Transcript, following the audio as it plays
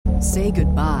Say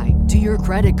goodbye to your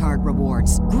credit card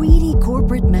rewards. Greedy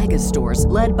corporate mega stores,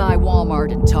 led by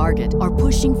Walmart and Target, are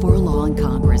pushing for a law in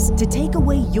Congress to take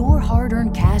away your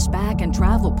hard-earned cash back and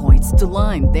travel points to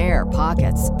line their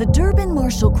pockets. The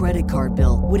Durbin-Marshall credit card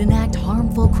bill would enact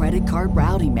harmful credit card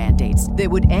routing mandates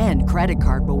that would end credit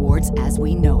card rewards as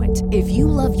we know it. If you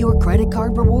love your credit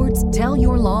card rewards, tell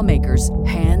your lawmakers,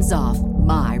 hands off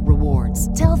my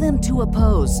rewards. Tell them to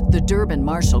oppose the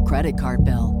Durbin-Marshall credit card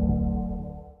bill.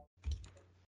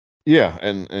 Yeah,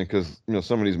 and because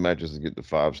some of these matches get the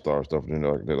 5-star stuff, and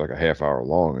they're like a half hour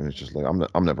long, and it's just like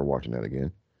I'm never watching that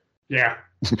again. Yeah,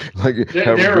 like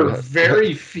there are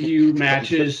very few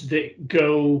matches that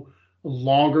go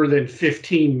longer than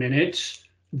 15 minutes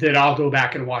that I'll go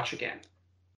back and watch again.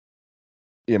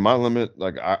 Yeah, my limit,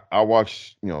 like I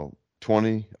watch,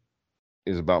 20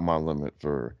 is about my limit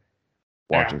for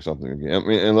watching something again. I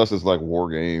mean, unless it's like War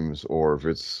Games, or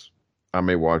if I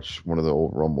may watch one of the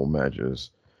old Rumble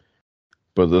matches.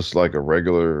 But this like a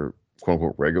regular, quote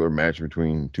unquote, regular match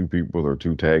between two people or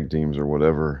two tag teams or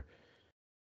whatever.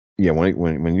 Yeah,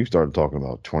 when you started talking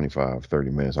about 25, 30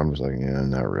 minutes, I'm just like, yeah,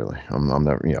 not really. I'm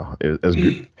not, as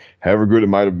good, however good it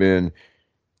might have been,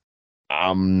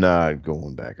 I'm not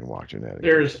going back and watching that again.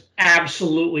 There's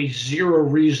absolutely zero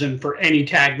reason for any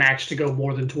tag match to go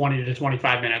more than 20 to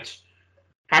 25 minutes.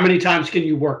 How many times can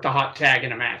you work the hot tag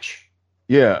in a match?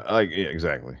 Yeah,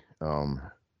 exactly.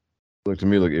 Look, to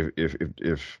me, look,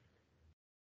 if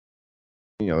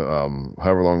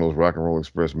however long those Rock and Roll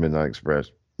Express, Midnight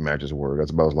Express matches were, that's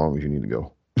about as long as you need to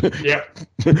go. Yep.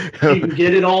 You can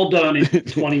get it all done in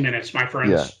 20 minutes, my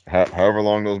friends. Yeah. However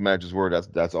long those matches were,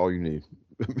 that's all you need.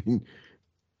 I mean,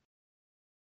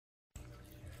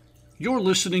 you're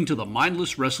listening to the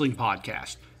Mindless Wrestling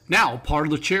Podcast, now part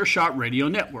of the Chairshot Radio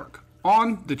Network,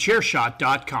 on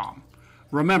thechairshot.com.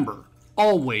 Remember,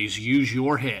 always use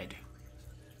your head.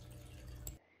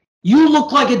 You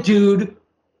look like a dude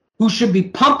who should be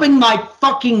pumping my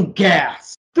fucking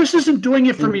gas. This isn't doing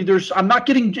it for me. I'm not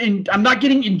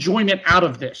getting enjoyment out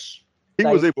of this. He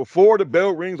was a before the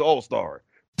bell rings all-star.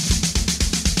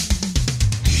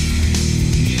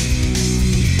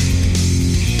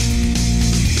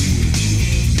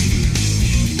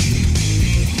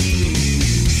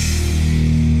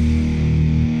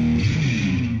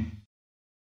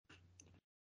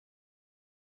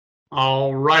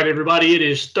 All right, everybody. It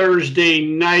is Thursday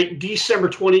night, December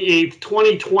 28th,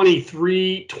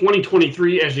 2023.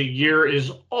 2023 as a year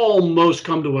is almost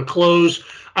come to a close.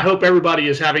 I hope everybody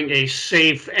is having a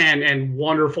safe and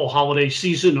wonderful holiday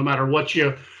season, no matter what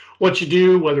you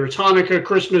do, whether it's Hanukkah,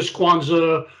 Christmas,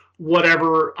 Kwanzaa,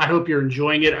 whatever. I hope you're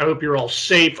enjoying it. I hope you're all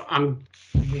safe.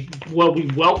 We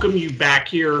welcome you back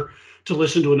here to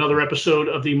listen to another episode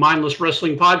of the Mindless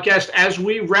Wrestling Podcast as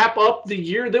we wrap up the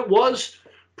year that was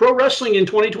pro wrestling in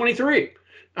 2023.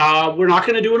 We're not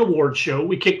going to do an award show.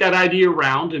 We kicked that idea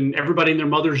around, and everybody and their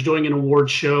mother's doing an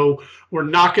award show. We're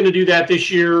not going to do that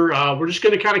this year. We're just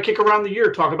going to kind of kick around the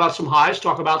year, talk about some highs,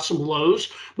 talk about some lows.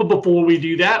 But before we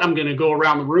do that, I'm going to go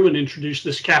around the room and introduce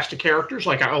this cast of characters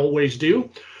like I always do,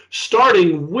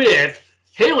 starting with,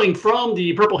 hailing from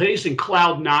the Purple Haze in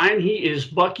Cloud 9, he is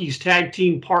Bucky's tag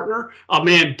team partner, a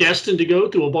man destined to go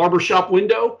through a barbershop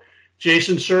window.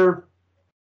 Jason, sir,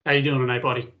 how you doing tonight,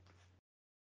 buddy?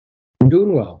 I'm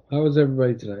doing well. How is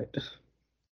everybody tonight?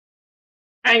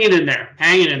 Hanging in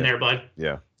there, bud.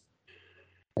 Yeah.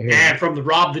 And from the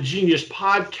Rob the Genius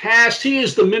podcast, he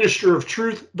is the Minister of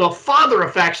Truth, the father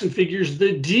of facts and figures,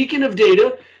 the Deacon of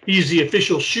Data. He's the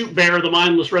official shoot bearer of the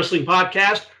Mindless Wrestling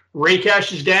Podcast, Ray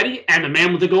Cash's daddy, and the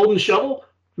man with the golden shovel,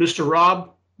 Mr.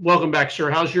 Rob. Welcome back, sir.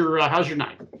 How's your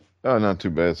night? Not too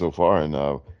bad so far, and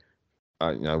I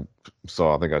think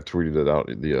I tweeted it out,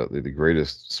 the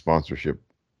greatest sponsorship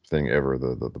thing ever,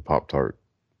 the Pop-Tart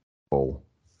Bowl.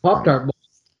 Pop-Tart Bowl.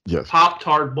 Yes.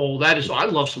 Pop-Tart Bowl. That is, I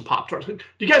love some Pop-Tarts. Do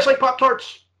you guys like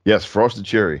Pop-Tarts? Yes, frosted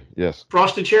cherry. Yes.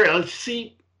 Frosted cherry. Let's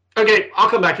see. Okay, I'll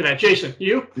come back to that. Jason,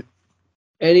 you?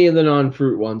 Any of the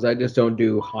non-fruit ones. I just don't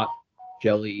do hot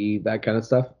jelly, that kind of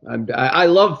stuff. I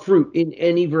love fruit in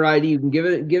any variety. You can give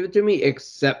it to me,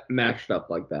 except mashed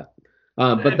up like that.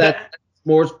 But that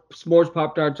s'mores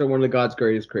Pop-Tarts are one of the God's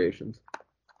greatest creations.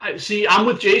 I'm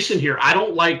with Jason here. I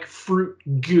don't like fruit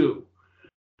goo.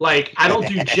 Like, I don't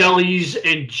do jellies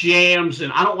and jams,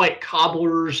 and I don't like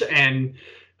cobblers and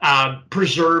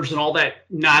preserves and all that.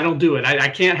 No, I don't do it. I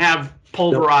can't have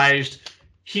pulverized,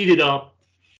 heated up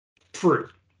fruit.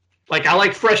 Like, I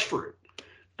like fresh fruit.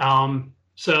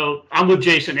 So I'm with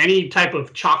Jason. Any type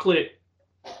of chocolate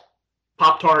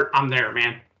Pop-Tart, I'm there,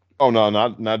 man. Oh, no,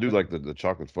 I do like the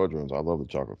chocolate fudge ones. I love the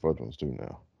chocolate fudge ones, too,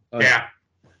 now. Yeah.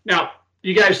 Now, Do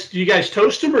you guys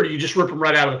toast them, or do you just rip them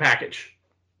right out of the package?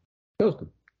 Toast them.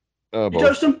 You Both.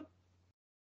 toast them?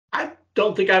 I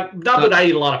don't think not that I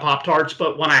eat a lot of Pop-Tarts,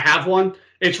 but when I have one,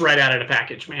 it's right out of the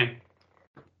package, man.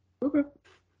 Okay.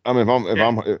 I mean,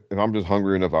 if I'm just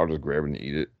hungry enough, I'll just grab it and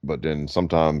eat it. But then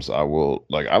sometimes I will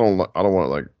like I don't want to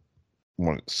like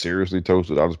want it seriously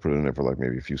toasted. I'll just put it in there for like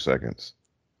maybe a few seconds.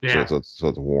 Yeah. So it's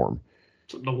warm.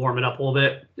 To warm it up a little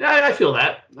bit. Yeah, I feel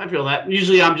that.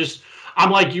 Usually I'm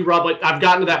like you, Rob, but I've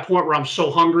gotten to that point where I'm so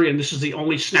hungry and this is the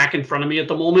only snack in front of me at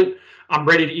the moment. I'm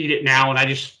ready to eat it now, and I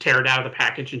just tear it out of the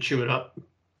package and chew it up.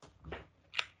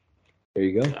 There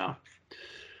you go. So,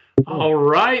 all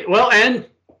right. Well, and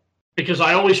because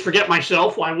I always forget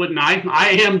myself, why wouldn't I? I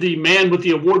am the man with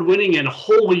the award-winning and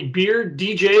holy beard,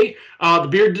 DJ.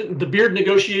 The beard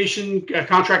negotiation,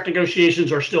 contract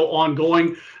negotiations are still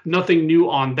ongoing. Nothing new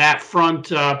on that front.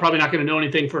 Probably not going to know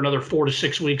anything for another 4 to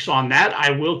 6 weeks on that.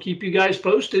 I will keep you guys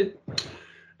posted.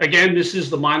 Again, this is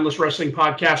the Mindless Wrestling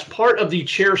Podcast, part of the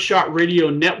Chairshot Radio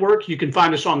Network. You can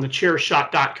find us on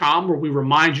thechairshot.com, where we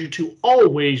remind you to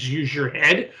always use your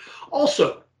head.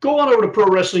 Also, go on over to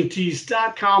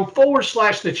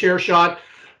prowrestlingtees.com/thechairshot.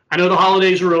 I know the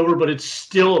holidays are over, but it's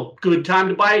still a good time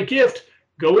to buy a gift.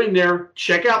 Go in there,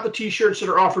 check out the T-shirts that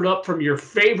are offered up from your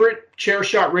favorite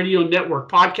Chairshot Radio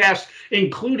Network podcast,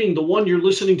 including the one you're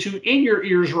listening to in your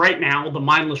ears right now, the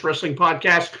Mindless Wrestling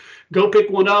Podcast. Go pick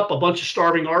one up. A bunch of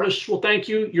starving artists will thank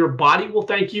you. Your body will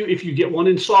thank you if you get one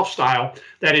in soft style.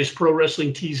 That is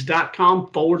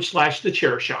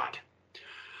prowrestlingtees.com/thechairshot.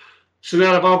 So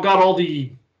now that I've got all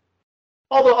the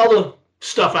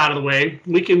stuff out of the way,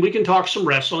 we can talk some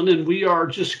wrestling, and we are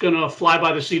just gonna fly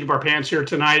by the seat of our pants here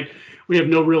tonight. We have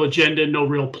no real agenda, no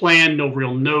real plan, no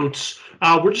real notes.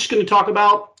 We're just going to talk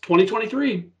about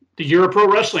 2023, the year of pro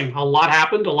wrestling. A lot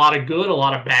happened, a lot of good, a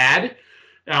lot of bad.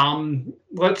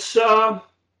 Let's start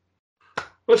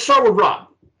with Rob.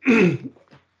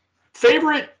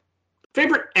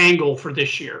 favorite angle for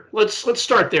this year. Let's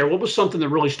start there. What was something that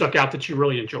really stuck out that you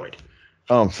really enjoyed?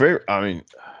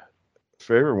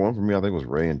 Favorite one for me, I think, was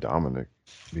Ray and Dominic,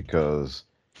 because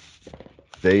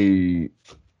it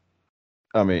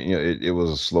was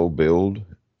a slow build.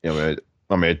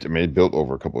 It built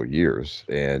over a couple of years,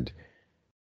 and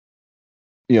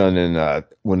and then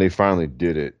when they finally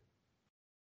did it,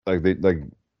 because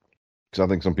I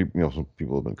think some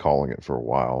people have been calling it for a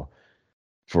while,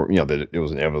 that it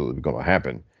was inevitably going to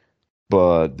happen,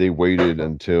 but they waited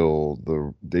until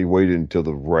the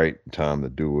right time to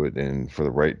do it, and for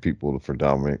the right people for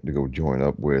Dominic to go join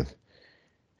up with,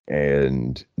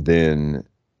 and then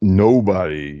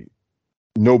nobody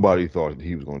thought that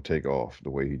he was going to take off the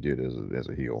way he did as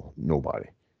a heel. Nobody.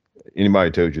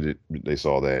 Anybody tells you that they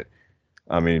saw that,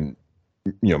 I mean,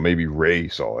 maybe Ray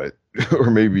saw it,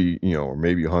 or maybe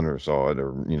Hunter saw it,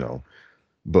 or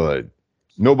but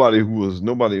nobody who was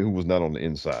not on the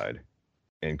inside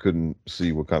and couldn't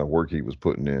see what kind of work he was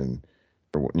putting in,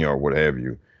 or what have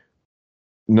you.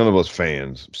 None of us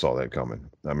fans saw that coming.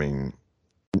 I mean,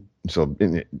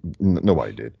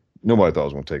 nobody did. Nobody thought it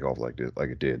was going to take off like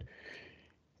it did.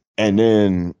 And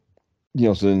then,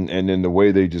 and then the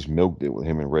way they just milked it with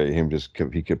him and Ray,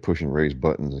 he kept pushing Ray's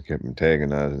buttons and kept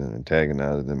antagonizing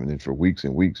them. And then for weeks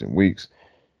and weeks and weeks,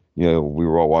 we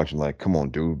were all watching like, come on,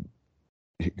 dude,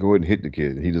 go ahead and hit the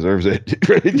kid. He deserves it.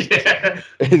 Right? Yeah,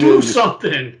 do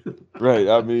something. Right.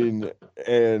 I mean,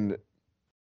 and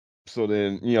so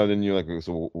then you're like,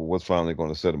 so what's finally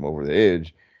going to set him over the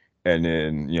edge? And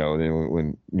then,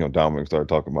 when Dominic started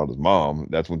talking about his mom,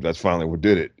 that's finally what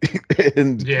did it.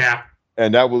 And yeah.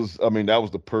 And that was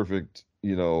the perfect,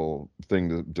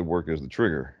 thing to work as the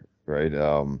trigger, right?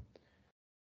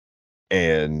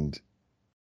 And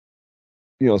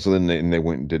so then they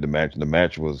went and did the match, and the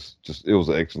match was it was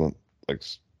an excellent, like,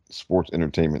 sports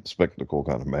entertainment spectacle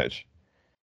kind of match.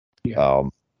 Yeah.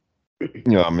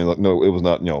 No, it was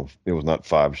not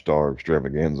 5-star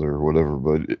extravaganza or whatever,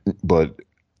 but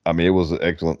I mean, it was an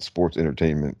excellent sports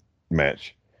entertainment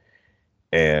match,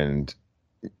 and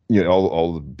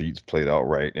all the beats played out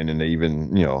right, and then they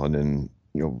even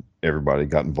everybody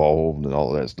got involved and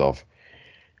all of that stuff,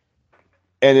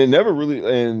 and it never really,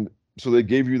 and so they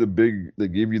gave you the big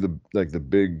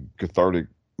cathartic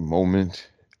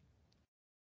moment,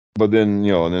 but then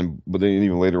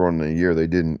even later on in the year they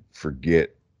didn't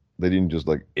just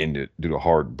like end it, do a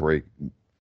hard break.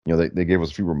 They gave us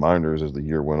a few reminders as the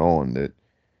year went on that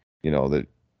that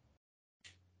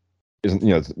isn't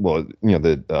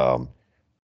that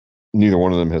neither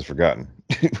one of them has forgotten.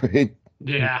 Right?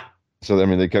 Yeah. So I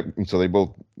mean, they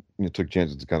both took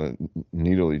chances to kind of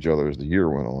needle each other as the year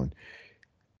went on,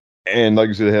 and like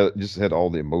you said, it had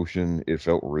all the emotion. It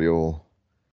felt real,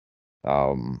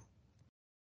 Um,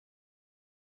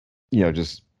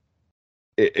 just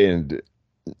and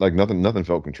like nothing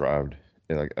felt contrived.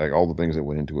 And like all the things that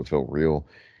went into it felt real,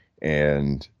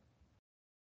 and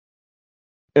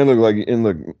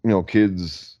look,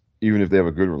 kids, even if they have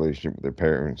a good relationship with their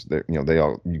parents, they they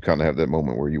all you kind of have that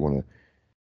moment where you want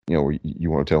to where you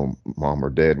want to tell mom or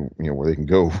dad where they can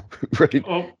go, right?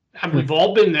 Oh, we've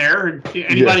all been there. Yeah,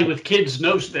 Anybody with kids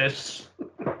knows this.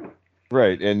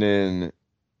 right. And then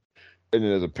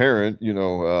as a parent,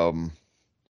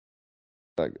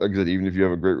 like I said, even if you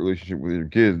have a great relationship with your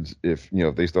kids, if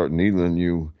they start needling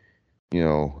you, you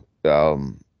know,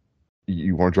 um,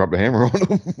 you want to drop the hammer on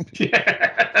them,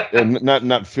 Yeah. and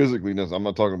not physically. I'm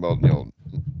not talking about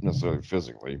necessarily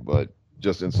physically, but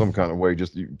just in some kind of way,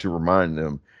 just to remind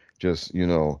them, just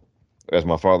as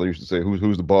my father used to say,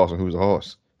 who's the boss and who's the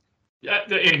horse, Yeah,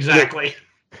 exactly.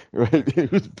 right?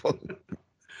 Who's the boss?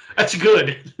 That's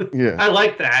good. Yeah, I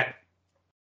like that.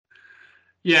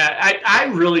 Yeah, I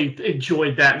really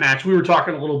enjoyed that match. We were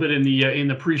talking a little bit in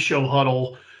the pre-show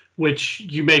huddle, which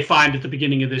you may find at the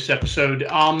beginning of this episode.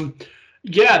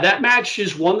 Yeah, that match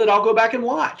is one that I'll go back and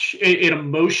watch. It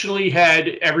emotionally had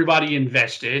everybody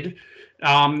invested.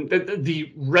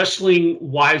 The wrestling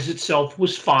wise itself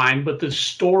was fine, but the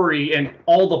story and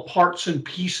all the parts and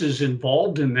pieces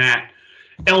involved in that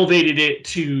elevated it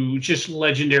to just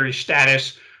legendary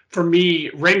status. For me,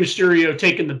 Rey Mysterio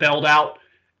taking the belt out,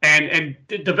 and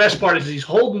the best part is he's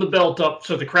holding the belt up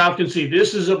so the crowd can see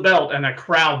this is a belt, and the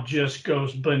crowd just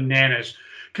goes bananas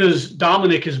because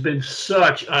Dominic has been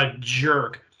such a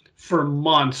jerk for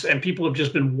months, and people have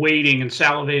just been waiting and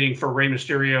salivating for Rey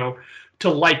Mysterio to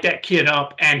light that kid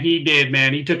up, and he did,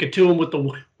 man. He took it to him with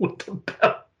the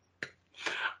belt.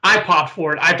 I popped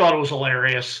for it. I thought it was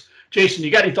hilarious. Jason,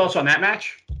 you got any thoughts on that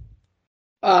match?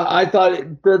 I thought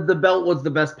the belt was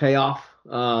the best payoff,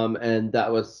 and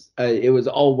that was it was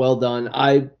all well done.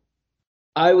 I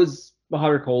was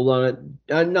hot or cold on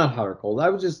it. Not hot or cold. I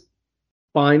was just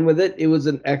fine with it. It was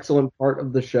an excellent part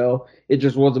of the show. It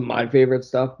just wasn't my favorite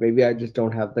stuff. Maybe I just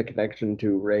don't have the connection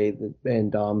to Ray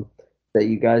and that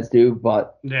you guys do.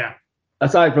 But Yeah.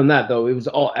 aside from that, though, it was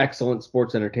all excellent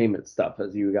sports entertainment stuff,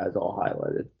 as you guys all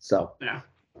highlighted. So Yeah.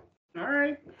 All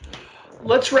right.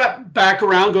 Let's wrap back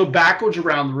around, go backwards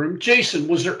around the room. Jason,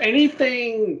 was there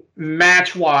anything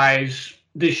match-wise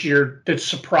this year that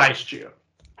surprised you?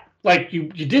 Like you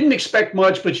didn't expect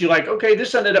much, but you're like, okay,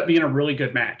 this ended up being a really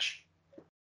good match.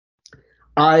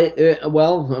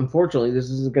 well, unfortunately, this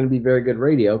isn't going to be very good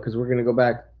radio because we're going to go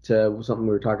back to something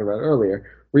we were talking about earlier.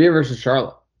 Rhea versus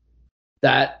Charlotte.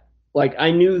 That, like,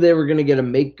 I knew they were going to get a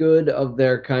make good of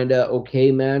their kind of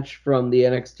okay match from the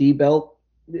NXT belt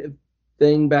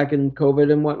thing back in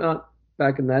COVID and whatnot,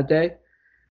 back in that day.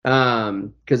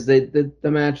 Because the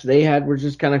match they had was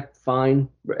just kind of fine,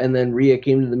 and then Rhea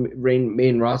came to the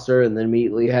main roster and then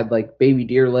immediately had like baby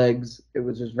deer legs. It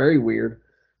was just very weird,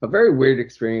 a very weird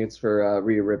experience for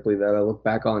Rhea Ripley that I look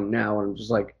back on now and I'm just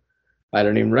like, I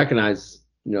don't even recognize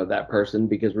that person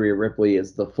because Rhea Ripley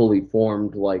is the fully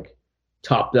formed like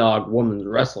top dog women's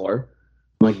wrestler.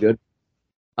 My good.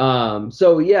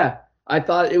 So yeah, I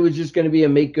thought it was just going to be a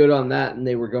make good on that, and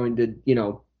they were going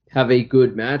to have a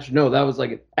good match. No, that was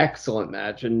like an excellent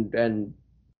match. And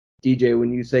DJ,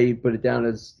 when you say you put it down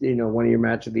as one of your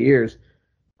match of the years,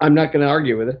 I'm not going to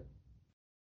argue with it.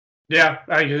 Yeah,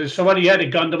 somebody had a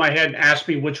gun to my head and asked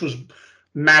me which was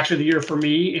match of the year for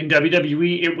me in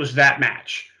WWE. It was that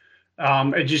match.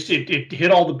 It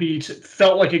hit all the beats. It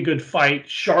felt like a good fight.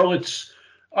 Charlotte's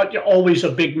always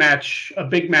a big match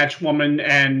woman,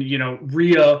 and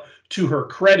Rhea, to her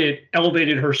credit,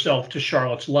 elevated herself to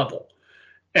Charlotte's level.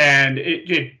 And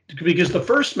it because the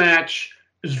first match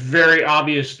is very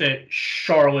obvious that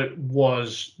Charlotte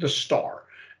was the star.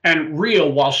 And Rhea,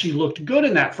 while she looked good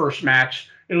in that first match,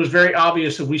 it was very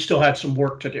obvious that we still had some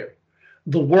work to do.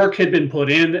 The work had been put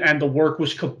in, and the work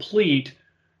was complete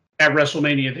at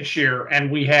WrestleMania this year. And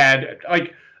we had,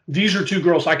 these are two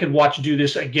girls I could watch do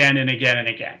this again and again and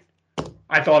again.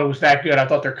 I thought it was that good. I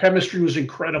thought their chemistry was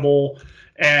incredible.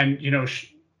 And,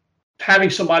 having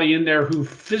somebody in there who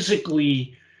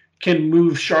physically can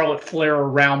move Charlotte Flair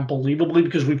around believably,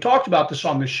 because we've talked about this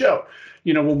on the show.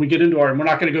 When we get into and we're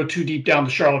not going to go too deep down the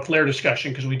Charlotte Flair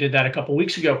discussion because we did that a couple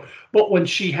weeks ago. But when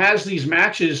she has these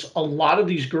matches, a lot of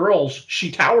these girls, she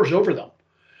towers over them.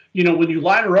 When you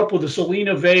line her up with a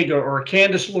Zelina Vega or a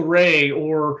Candice LeRae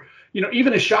or,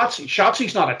 even a Shotzi.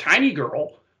 Shotzi's not a tiny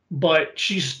girl, but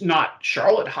she's not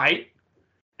Charlotte height.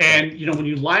 And, when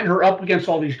you line her up against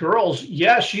all these girls,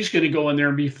 yeah, she's going to go in there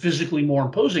and be physically more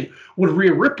imposing. With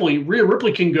Rhea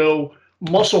Ripley can go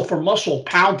muscle for muscle,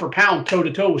 pound for pound, toe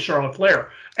to toe with Charlotte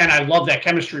Flair. And I love that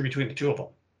chemistry between the two of them.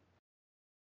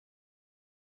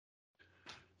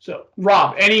 So,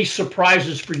 Rob, any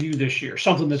surprises for you this year?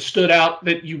 Something that stood out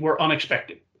that you were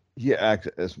unexpected? Yeah,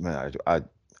 man,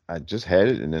 I just had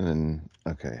it, and then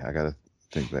okay, I gotta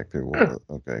think back through what.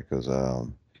 Okay, because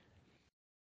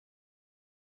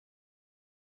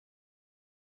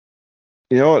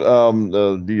you know what,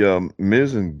 the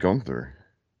Miz and Gunther.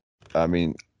 I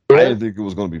mean, I didn't think it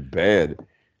was going to be bad,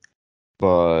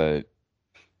 but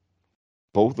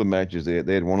both the matches they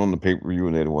had one on the pay-per-view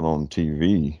and they had one on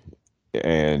TV,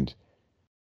 and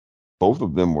both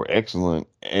of them were excellent.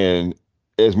 And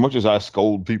as much as I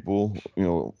scold people,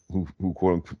 who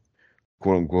quote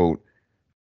unquote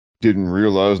didn't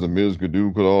realize the Miz could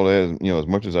all that, as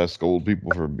much as I scold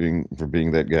people for being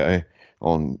that guy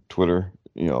on Twitter,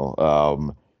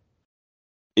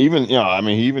 even I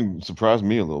mean, he even surprised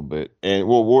me a little bit. And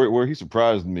well, where he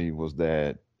surprised me was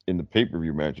that in the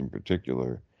pay-per-view match in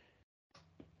particular,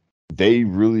 they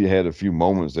really had a few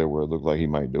moments there where it looked like he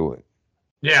might do it.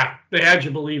 Yeah, they had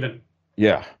you believing.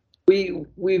 Yeah. We've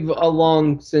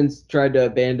long since tried to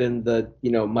abandon the,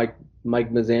 Mike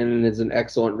Mizanin is an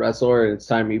excellent wrestler, and it's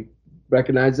time you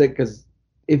recognize it, because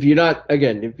if you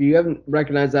haven't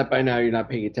recognized that by now, you're not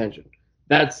paying attention.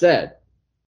 That said,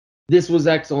 this was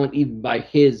excellent even by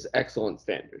his excellent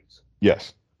standards.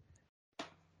 Yes.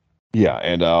 Yeah,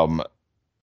 and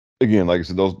again, like I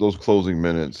said, those closing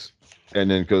minutes, and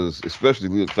then because especially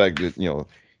the fact that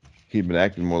he'd been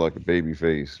acting more like a baby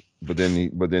face, but then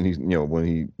he's when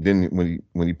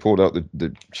he pulled out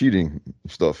the cheating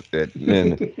stuff,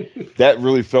 then that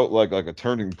really felt like a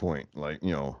turning point,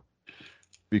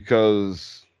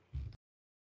 because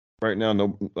right now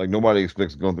nobody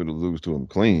expects Gunther to lose to him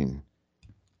clean.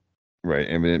 Right,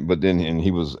 and he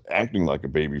was acting like a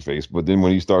baby face, but then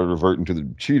when he started reverting to the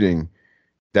cheating,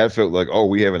 that felt like, oh,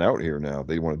 we have an out here now.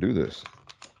 They want to do this,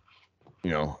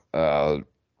 and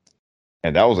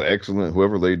that was an excellent.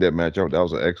 Whoever laid that match out, that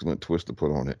was an excellent twist to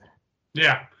put on it.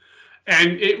 Yeah,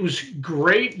 and it was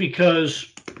great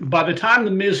because by the time the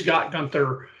Miz got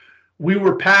Gunther, we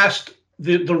were past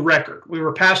the record. We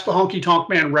were past the Honky Tonk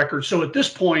Man record. So at this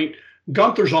point,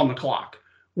 Gunther's on the clock.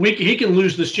 He can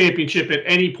lose this championship at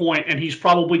any point, and he's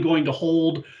probably going to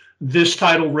hold this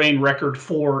title reign record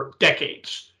for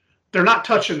decades. They're not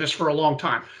touching this for a long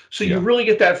time. So you really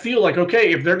get that feel like,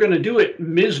 okay, if they're going to do it,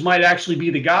 Miz might actually be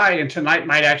the guy, and tonight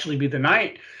might actually be the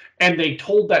night. And they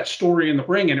told that story in the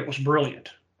ring, and it was brilliant.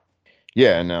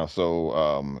 Yeah, and now,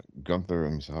 so Gunther,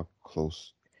 let me see how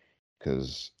close,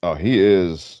 because he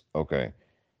is, okay.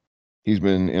 He's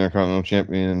been Intercontinental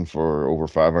Champion for over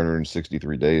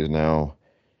 563 days now.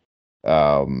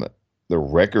 The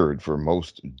record for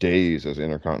most days as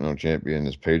Intercontinental Champion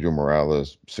is Pedro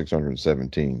Morales,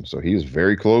 617. So he is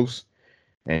very close,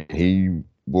 and he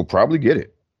will probably get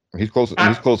it. He's close.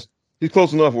 He's close. He's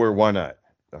close enough where why not?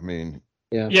 I mean,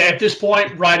 yeah. At this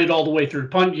point, ride it all the way through.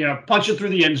 Punch it through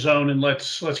the end zone, and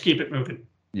let's keep it moving.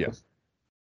 Yes.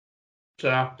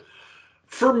 So,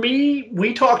 for me,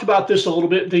 we talked about this a little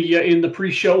bit in the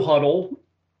pre-show huddle.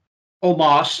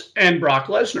 Omos and Brock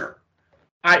Lesnar.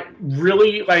 I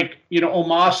really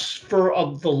Omos for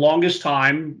the longest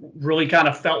time really kind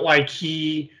of felt like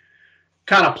he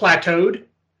kind of plateaued,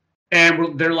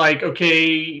 and they're like,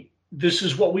 okay, this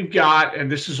is what we've got,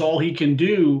 and this is all he can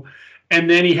do. And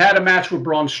then he had a match with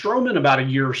Braun Strowman about a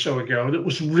year or so ago that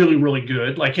was really, really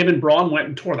good. Like, him and Braun went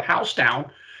and tore the house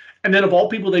down. And then of all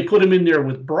people, they put him in there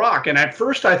with Brock. And at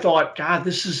first I thought, God,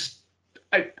 this is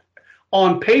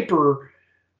on paper,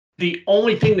 the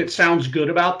only thing that sounds good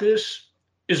about this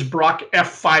is Brock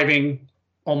F5ing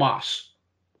Omos.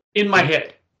 In my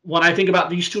head, when I think about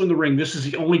these two in the ring, this is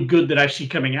the only good that I see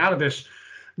coming out of this.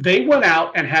 They went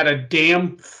out and had a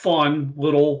damn fun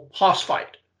little hoss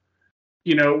fight,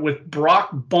 with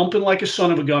Brock bumping like a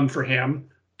son of a gun for him,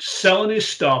 selling his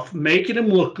stuff, making him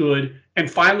look good,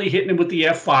 and finally hitting him with the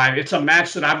F5. It's a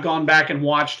match that I've gone back and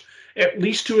watched at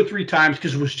least 2 or 3 times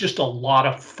because it was just a lot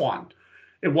of fun.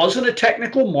 It wasn't a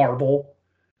technical marvel.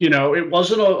 It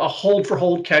wasn't a hold for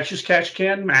hold, catch as catch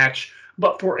can match,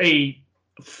 but for a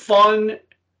fun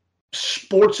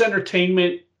sports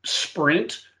entertainment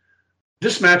sprint,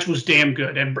 this match was damn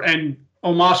good, and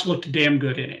Omos looked damn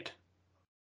good in it.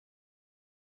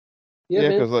 Yeah,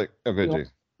 because okay,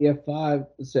 Jason. The F5.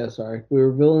 Yeah, sorry, we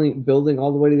were building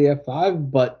all the way to the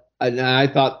F5, but I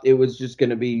thought it was just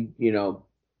going to be, and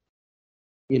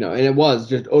it was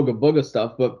just Ooga Booga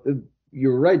stuff. But you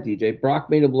were right, DJ.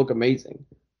 Brock made him look amazing.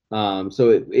 So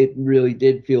it really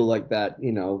did feel like that,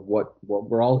 what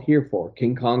we're all here for,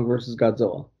 King Kong versus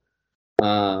Godzilla.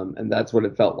 And that's what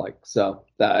it felt like. So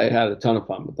I had a ton of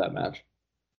fun with that match.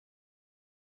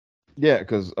 Yeah,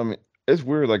 because I mean, it's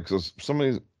weird. Like, cause some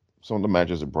of the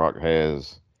matches that Brock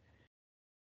has,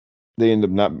 they end up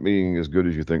not being as good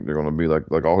as you think they're going to be.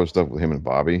 Like all his stuff with him and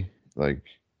Bobby. Like,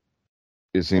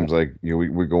 it seems like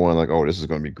we're going like, oh, this is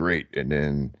going to be great, and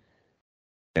then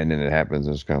it happens,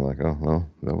 and it's kind of like, oh, well,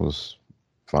 that was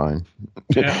fine.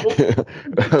 Yeah. Well,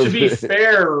 to be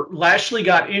fair, Lashley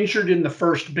got injured in the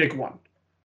first big one.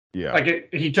 Yeah. Like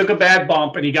he took a bad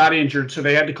bump and he got injured, so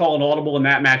they had to call an audible in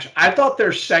that match. I thought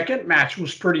their second match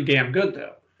was pretty damn good,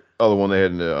 though. Oh, the one they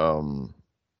had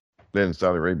in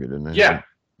Saudi Arabia, didn't they? Yeah.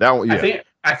 That one, yeah.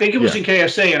 I think it was in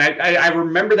KSA, and I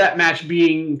remember that match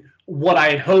being what I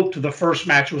had hoped the first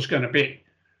match was going to be.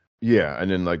 Yeah, and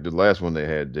then like the last one they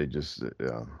had, they just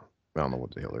I don't know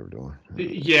what the hell they were doing.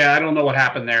 Yeah, I don't know what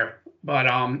happened there. But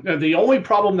the only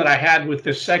problem that I had with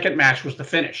this second match was the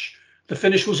finish. The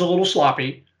finish was a little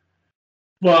sloppy,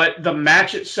 but the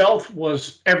match itself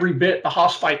was every bit the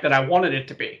Haas fight that I wanted it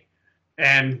to be.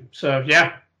 And so,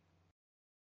 yeah.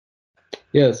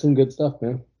 Yeah, some good stuff,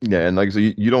 man. Yeah, and like so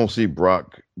you don't see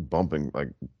Brock bumping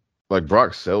like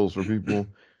Brock sells for people,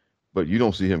 but you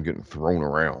don't see him getting thrown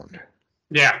around.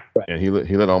 Yeah. And he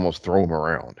let almost throw him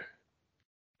around.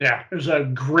 Yeah, it was a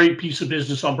great piece of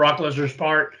business on Brock Lesnar's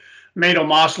part. Made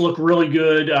Omos look really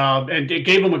good, and it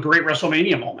gave him a great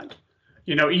WrestleMania moment.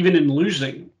 You know, even in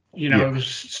losing, It was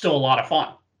still a lot of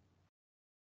fun.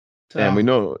 So, and we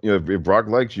know, if Brock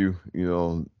likes you,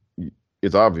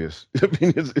 it's obvious. I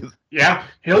mean, yeah,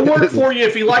 he'll work for you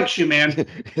if he likes you, man.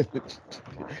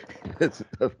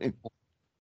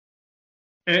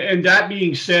 And that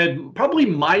being said, probably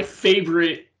my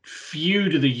favorite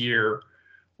feud of the year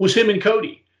was him and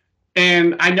Cody.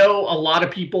 And I know a lot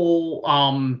of people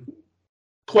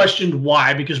questioned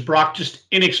why, because Brock just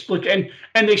inexplicably,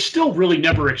 and they still really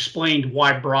never explained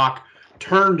why Brock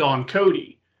turned on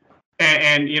Cody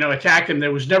and attacked him.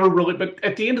 There was never really, but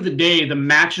at the end of the day, the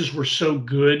matches were so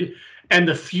good and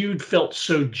the feud felt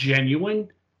so genuine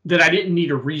that I didn't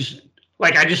need a reason.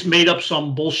 Like, I just made up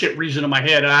some bullshit reason in my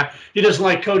head. He doesn't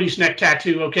like Cody's neck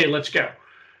tattoo. Okay, let's go.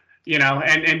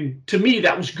 And to me,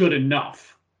 that was good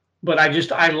enough. But I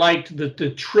liked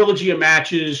the trilogy of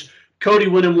matches. Cody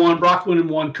winning one, Brock winning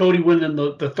one, Cody winning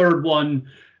the third one.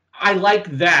 I like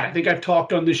that. I think I've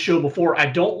talked on this show before. I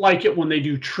don't like it when they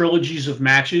do trilogies of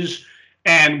matches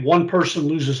and one person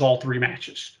loses all three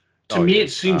matches. To me,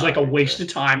 it seems like a waste of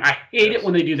time. I hate it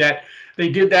when they do that. They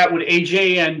did that with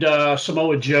AJ and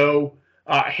Samoa Joe.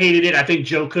 Hated it. I think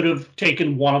Joe could have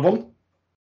taken one of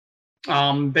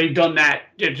them. They've done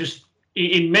that just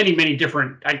in many, many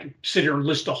different, I could sit here and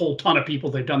list a whole ton of people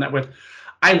they've done that with.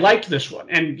 I liked this one.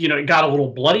 And, it got a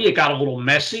little bloody. It got a little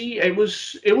messy. It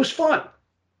was fun.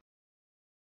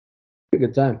 A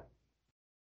good time.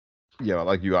 Yeah,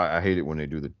 like you, I hate it when they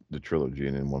do the trilogy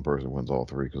and then one person wins all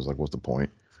three, because, like, what's the point?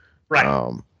 Right.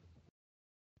 When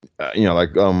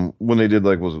they did,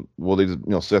 they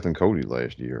did, Seth and Cody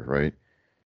last year, right?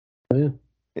 Oh, yeah.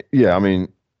 Yeah, I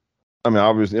mean,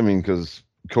 obviously, because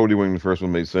Cody winning the first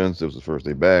one made sense. It was the first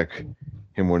day back.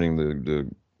 Him winning the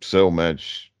cell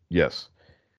match, yes.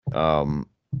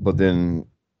 But then,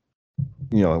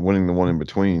 winning the one in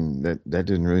between, that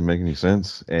didn't really make any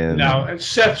sense. And no,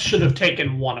 Seth should have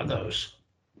taken one of those.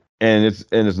 And it's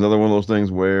another one of those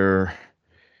things where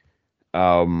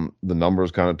the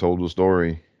numbers kind of told the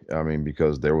story. I mean,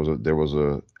 because there was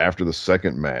a after the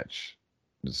second match,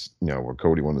 where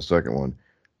Cody won the second one,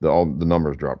 all the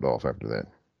numbers dropped off after that.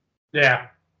 Yeah.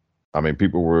 I mean,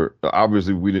 people were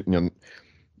obviously, we didn't.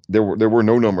 There were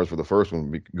no numbers for the first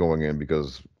one going in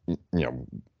because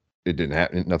it didn't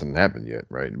happen. Nothing happened yet,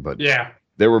 right? But yeah,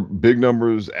 there were big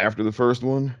numbers after the first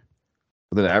one.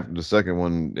 But then after the second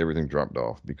one, everything dropped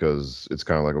off because it's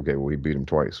kind of like, okay, well, we beat him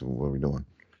twice. What are we doing?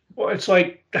 Well, it's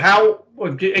like how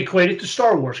equated to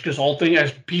Star Wars, because all things,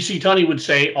 as PC Tunney would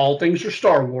say, all things are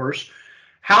Star Wars.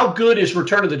 How good is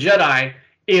Return of the Jedi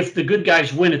if the good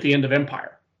guys win at the end of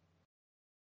Empire?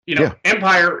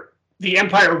 Empire, the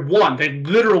Empire won. They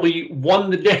literally won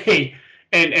the day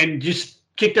and just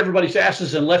kicked everybody's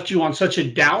asses and left you on such a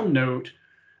down note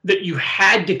that you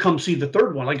had to come see the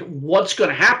third one. Like, what's going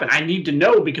to happen? I need to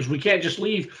know, because we can't just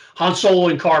leave Han Solo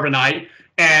in carbonite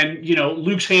and,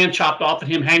 Luke's hand chopped off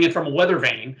and him hanging from a weather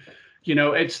vane.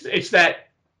 It's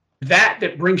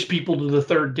that brings people to the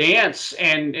third dance.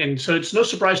 And so it's no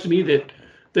surprise to me that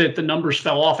the numbers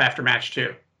fell off after match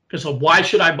 2. Because why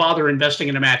should I bother investing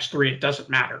in a match 3? It doesn't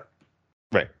matter.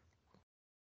 Right.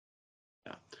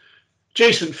 Yeah.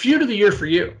 Jason, feud of the year for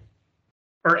you.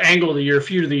 Or angle of the year,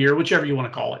 feud of the year, whichever you want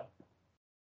to call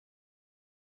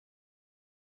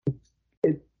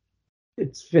it.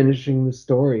 It's finishing the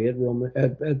story at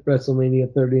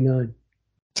WrestleMania 39.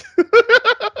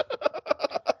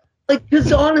 Like,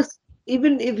 because honest,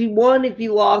 even if he won, if he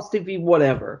lost, if he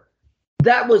whatever,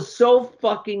 that was so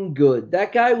fucking good.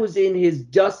 That guy was in his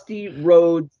Dusty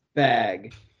Rhodes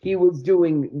bag. He was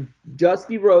doing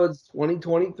Dusty Rhodes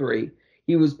 2023.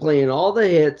 He was playing all the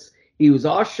hits. He was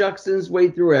all shucks his way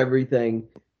through everything.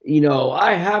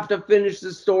 I have to finish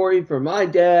the story for my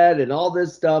dad and all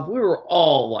this stuff. We were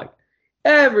all like,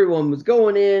 everyone was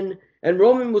going in, and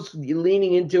Roman was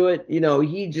leaning into it.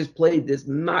 He just played this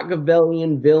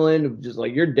Machiavellian villain of just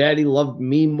like, your daddy loved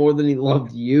me more than he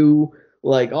loved you,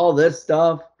 like all this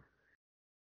stuff.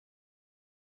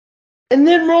 And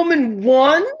then Roman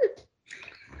won?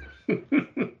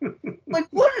 Like,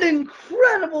 what an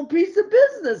incredible piece of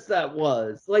business that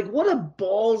was. Like, what a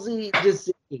ballsy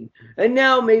decision. And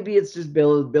now maybe it's just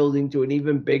building to an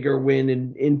even bigger win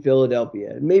in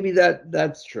Philadelphia. Maybe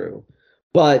that's true.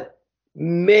 But,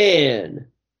 man,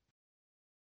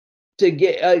 to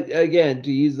get, again,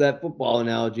 to use that football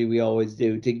analogy we always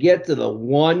do, to get to the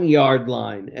 1 yard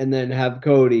line and then have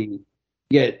Cody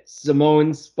get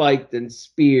Samoan spiked and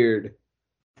speared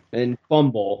and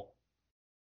fumble.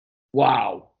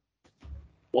 Wow.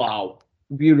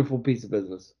 Beautiful piece of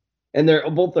business. And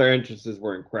both their entrances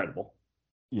were incredible.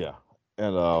 Yeah.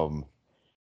 And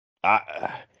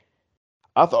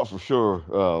I thought for sure,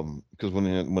 because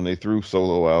when they threw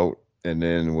Solo out, and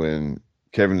then when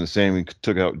Kevin and Sammy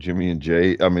took out Jimmy and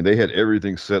Jay, I mean, they had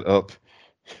everything set up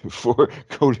for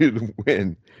Cody to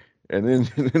win. And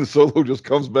then Solo just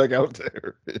comes back out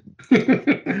there.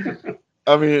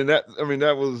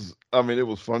 That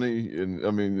was funny, and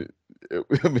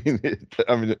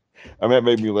that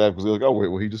made me laugh because like, oh wait,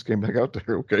 well he just came back out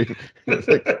there, okay.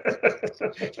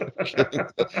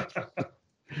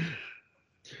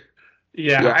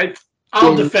 Yeah,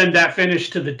 I'll defend that finish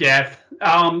to the death.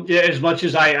 As much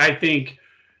as I think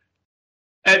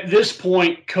at this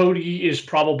point Cody is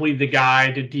probably the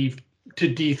guy to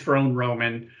dethrone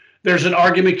Roman. There's an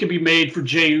argument can be made for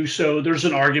Jey Uso. There's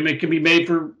an argument can be made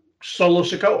for Solo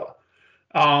Sikoa.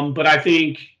 But I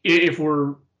think if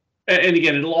we're, and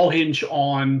again, it'll all hinge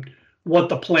on what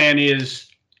the plan is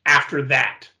after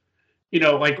that.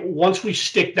 Like once we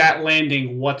stick that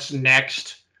landing, what's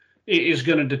next is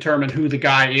going to determine who the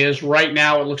guy is. Right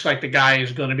now, it looks like the guy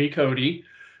is going to be Cody.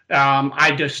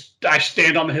 I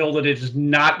stand on the hill that it is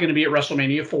not going to be at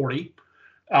WrestleMania 40.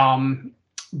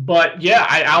 But yeah,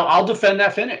 I'll defend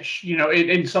that finish.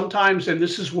 And sometimes, and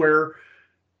this is where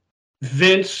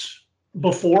Vince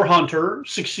before Hunter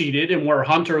succeeded, and where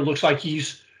Hunter looks like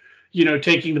he's,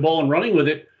 taking the ball and running with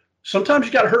it. Sometimes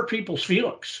you got to hurt people's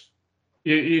feelings.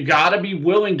 You got to be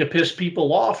willing to piss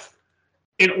people off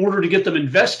in order to get them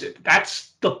invested.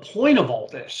 That's the point of all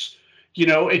this.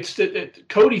 It's that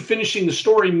Cody finishing the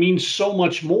story means so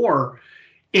much more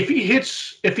if he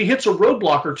hits a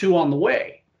roadblock or two on the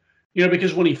way.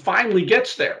 Because when he finally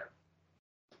gets there,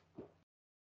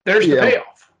 there's the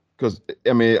payoff. Because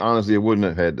honestly, it wouldn't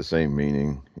have had the same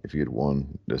meaning if he had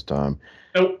won this time.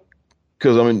 Nope.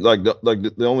 Because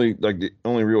the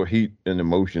only real heat and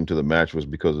emotion to the match was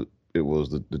because it was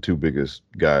the two biggest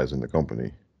guys in the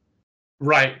company.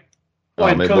 Right. Well,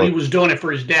 and Cody was doing it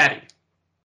for his daddy.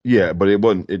 Yeah, but it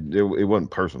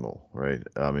wasn't personal, right?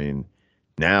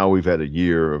 Now we've had a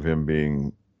year of him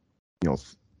being,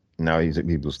 now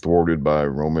he was thwarted by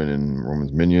Roman and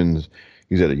Roman's minions.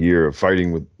 He's had a year of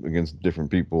fighting against different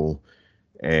people,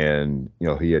 and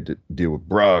he had to deal with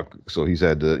Brock, so he's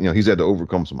had to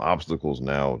overcome some obstacles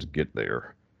now to get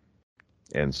there.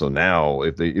 And so now,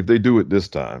 if they do it this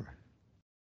time,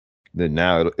 then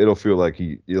now it'll feel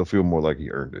more like he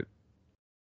earned it.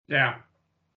 Yeah.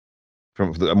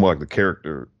 More like the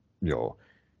character,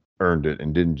 earned it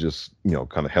and didn't just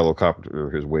kind of helicopter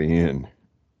his way in.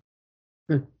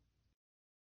 All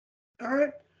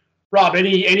right, Rob.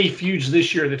 Any feuds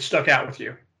this year that stuck out with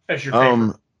you as your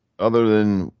favorite? Other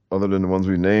than the ones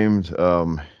we named,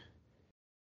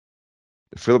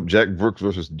 Philip Jack Brooks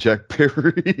versus Jack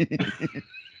Perry.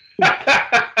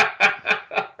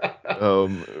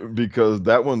 Because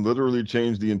that one literally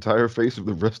changed the entire face of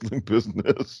the wrestling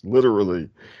business. Literally.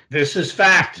 This is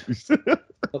fact.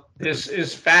 This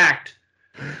is fact.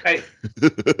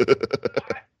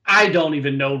 I don't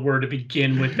even know where to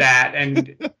begin with that.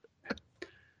 And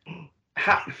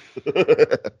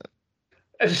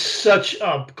it's such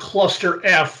a cluster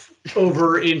F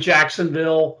over in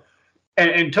Jacksonville.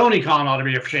 And Tony Khan ought to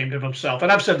be ashamed of himself.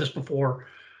 And I've said this before,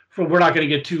 we're not going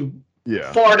to get too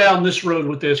far down this road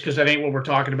with this because that ain't what we're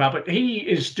talking about. But he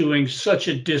is doing such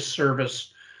a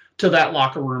disservice to that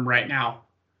locker room right now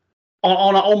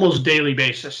on an almost daily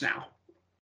basis now.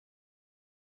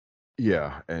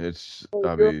 Yeah, and it's,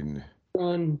 I You're mean,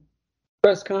 on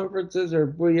press conferences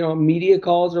or media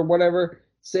calls or whatever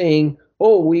saying,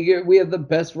 "Oh, we have the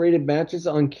best rated matches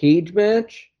on Cage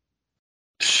Match."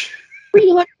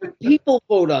 300 people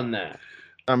vote on that.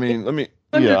 I mean, let me,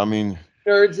 100 yeah, I mean,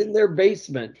 nerds in their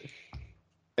basement.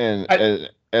 and I-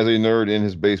 as a nerd in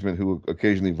his basement who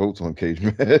occasionally votes on Cage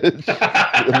Match,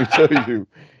 let me tell you,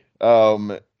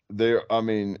 I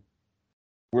mean,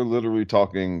 we're literally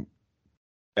talking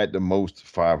at the most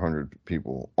 500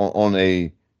 people on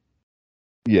a,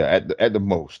 yeah, at the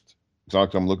most. So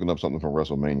I'm looking up something from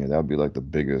WrestleMania. That would be like the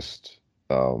biggest.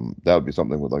 That would be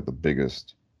something with like the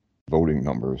biggest voting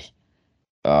numbers.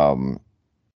 Um,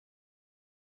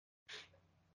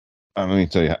 let me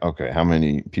tell you. Okay, how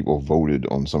many people voted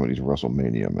on some of these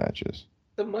WrestleMania matches?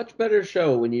 It's a much better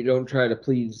show when you don't try to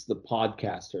please the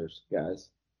podcasters, guys.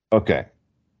 Okay,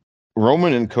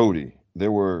 Roman and Cody.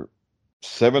 There were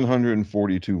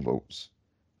 742 votes.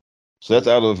 So that's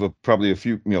out of probably a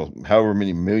few, however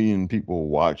many million people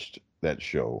watched that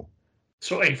show.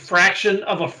 So a fraction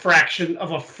of a fraction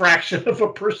of a fraction of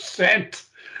a percent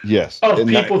Yes, of and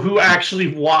people who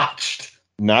actually watched.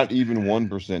 not even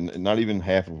 1%, not even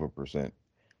half of a percent.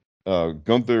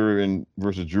 Gunther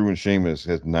versus Drew and Sheamus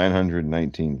has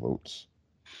 919 votes.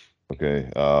 Okay.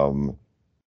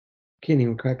 Can't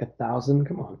even crack 1,000.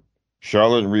 Come on.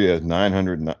 Charlotte and Rhea has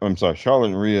 900. I'm sorry,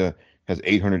 Charlotte and Rhea has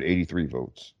 883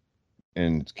 votes,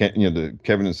 and the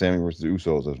Kevin and Sammy versus the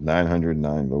Usos has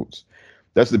 909 votes.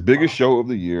 That's the biggest show of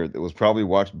the year that was probably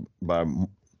watched by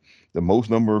the most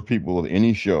number of people of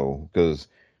any show, because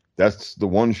that's the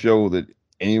one show that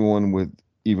anyone with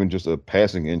even just a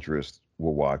passing interest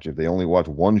will watch. If they only watch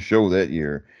one show that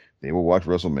year, they will watch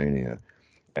WrestleMania,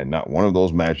 and not one of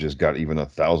those matches got even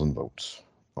 1,000 votes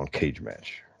on Cage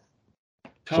Match.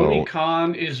 Tony So,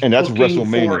 Khan is and that's booking for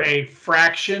WrestleMania. a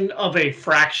fraction of a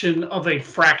fraction of a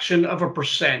fraction of a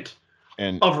percent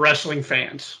And of wrestling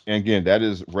fans. again, that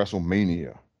is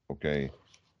WrestleMania. Okay.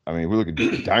 I mean, we look at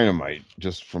Dynamite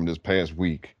just from this past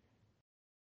week.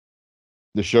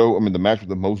 The match with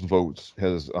the most votes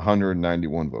has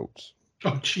 191 votes.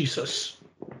 Oh Jesus!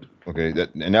 Okay,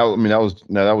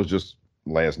 that was just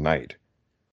last night,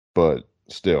 but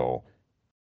still,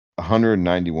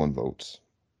 191 votes.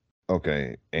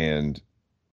 Okay, and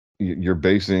you're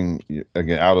basing,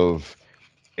 again, out of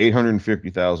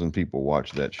 850,000 people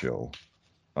watched that show,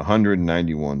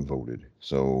 191 voted.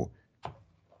 So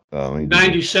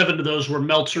 97 of those were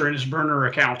Meltzer and his burner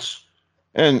accounts.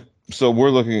 and so we're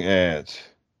looking at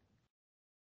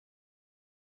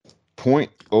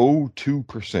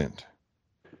 0.02%,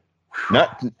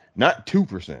 not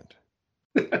 2%,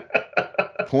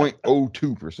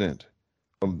 0.02%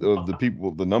 of the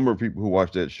people, the number of people who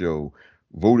watched that show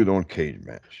voted on Cage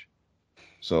Match.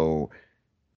 So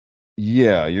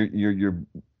yeah, you're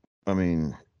I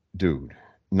mean, dude,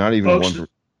 not even Folks,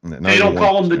 1%. they don't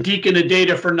call him the deacon of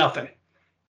data for nothing.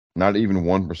 Not even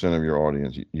 1% of your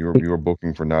audience. You're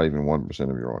booking for not even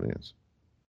 1% of your audience.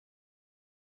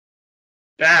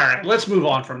 All right, let's move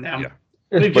on from them. Yeah.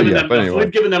 We've given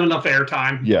them enough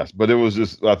airtime. Yes, but it was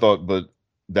just, I thought, but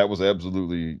that was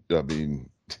absolutely, I mean,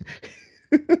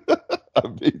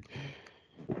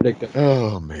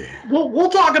 oh man. We'll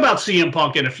talk about CM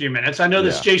Punk in a few minutes. I know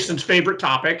that's Jason's favorite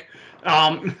topic.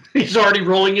 He's already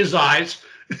rolling his eyes.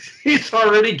 He's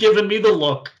already given me the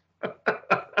look.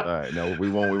 All right, no,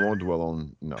 we won't dwell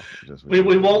on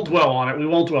we won't dwell on it. We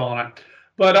won't dwell on it.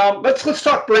 But let's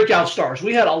talk breakout stars.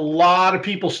 We had a lot of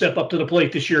people step up to the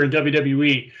plate this year in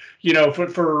WWE. You know,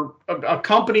 for a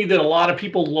company that a lot of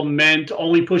people lament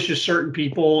only pushes certain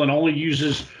people and only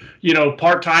uses,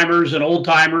 part-timers and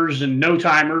old-timers and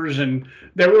no-timers. And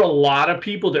there were a lot of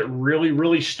people that really,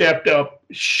 really stepped up,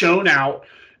 shown out,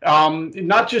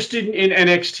 not just in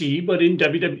NXT, but in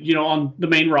WWE, on the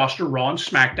main roster, Raw and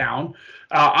SmackDown.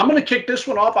 I'm going to kick this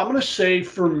one off. I'm going to say,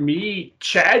 for me,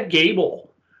 Chad Gable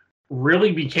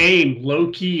really became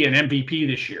low-key an MVP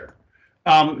this year.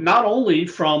 Not only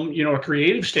from, a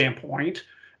creative standpoint,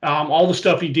 all the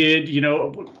stuff he did,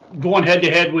 going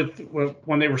head-to-head with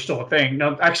when they were still a thing.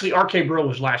 No, actually, RK Bro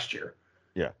was last year.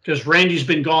 Yeah. Because Randy's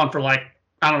been gone for I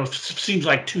don't know, seems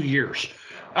like 2 years.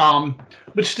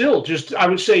 But still, just, I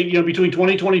would say, between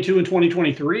 2022 and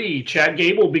 2023, Chad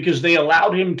Gable, because they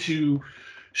allowed him to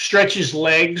stretch his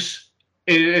legs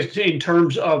in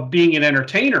terms of being an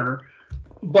entertainer,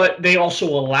 but they also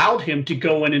allowed him to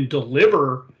go in and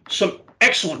deliver some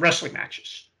excellent wrestling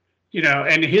matches,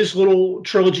 and his little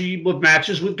trilogy of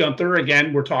matches with Gunther,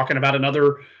 again, we're talking about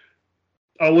another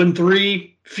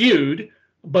 0-3 feud,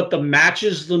 but the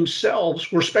matches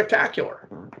themselves were spectacular.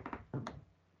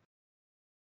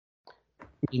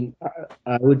 mean,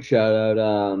 I would shout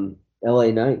out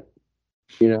LA Knight.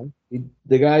 You know,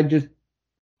 the guy just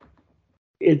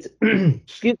it's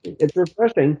excuse me, it's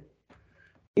refreshing.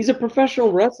 He's a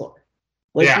professional wrestler.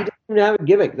 Like he Yeah. doesn't even have a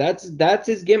gimmick. That's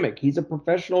his gimmick. He's a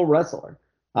professional wrestler.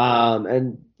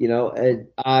 And get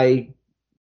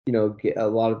a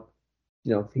lot of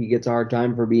he gets a hard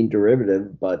time for being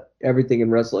derivative, but everything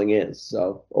in wrestling is.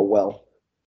 So, oh well.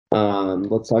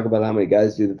 Let's talk about how many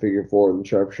guys do the figure four and the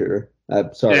sharpshooter.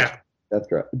 Sorry, Yeah.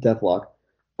 Deathlock.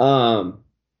 Um,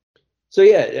 so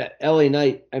yeah, LA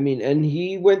Knight. I mean, and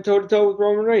he went toe to toe with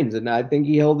Roman Reigns, and I think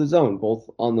he held his own both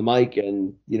on the mic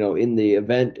and in the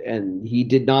event. And he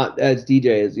did not, as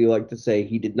DJ, as you like to say,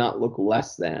 he did not look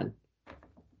less than.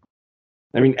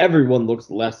 I mean, everyone looks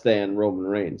less than Roman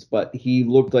Reigns, but he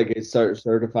looked like a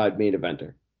certified main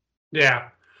eventer. Yeah.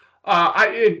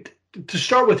 To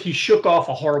start with, he shook off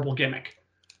a horrible gimmick.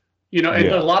 And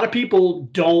a lot of people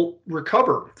don't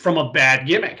recover from a bad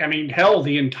gimmick. I mean, hell,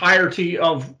 the entirety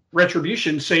of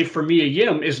Retribution, save for Mia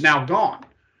Yim, is now gone.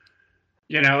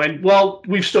 And well,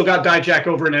 we've still got Dijak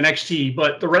over in NXT,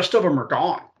 but the rest of them are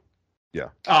gone. Yeah.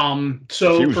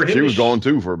 So she was gone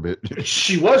too for a bit.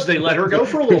 She was. They let her go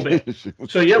for a little bit.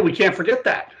 So yeah, we can't forget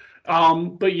that.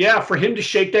 But yeah, for him to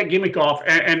shake that gimmick off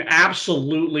and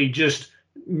absolutely just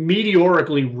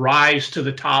meteorically rise to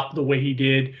the top the way he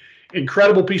did,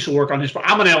 incredible piece of work on his part.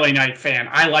 I'm an LA Knight fan.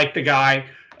 I like the guy.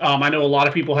 I know a lot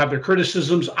of people have their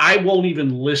criticisms. I won't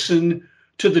even listen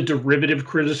to the derivative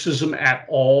criticism at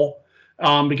all.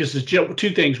 Because there's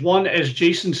two things. One, as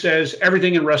Jason says,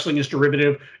 everything in wrestling is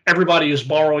derivative. Everybody is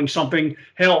borrowing something.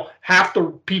 Hell, half the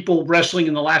people wrestling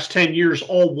in the last 10 years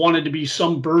all wanted to be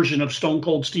some version of Stone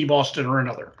Cold Steve Austin or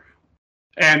another.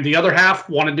 And the other half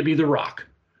wanted to be The Rock.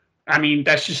 I mean,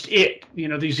 that's just it.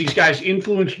 These guys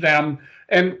influenced them.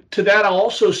 And to that, I'll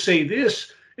also say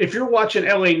this. If you're watching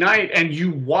LA Knight and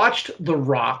you watched The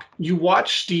Rock, you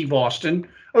watched Steve Austin,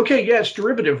 okay, yeah, it's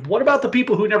derivative. What about the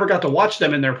people who never got to watch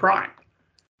them in their prime?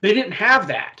 They didn't have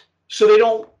that, so they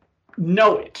don't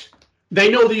know it. They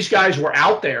know these guys were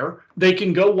out there. They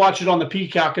can go watch it on the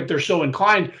Peacock if they're so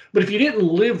inclined. But if you didn't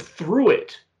live through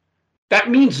it,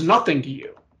 that means nothing to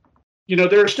you.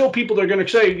 There are still people that are going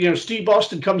to say, Steve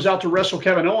Austin comes out to wrestle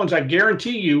Kevin Owens. I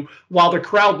guarantee you, while the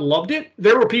crowd loved it,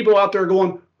 there were people out there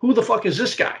going, who the fuck is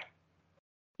this guy?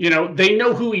 They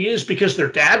know who he is because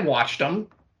their dad watched him,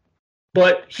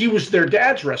 but he was their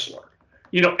dad's wrestler.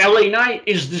 LA Knight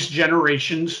is this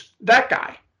generation's that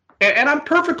guy. And I'm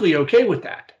perfectly okay with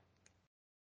that.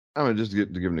 I mean, just to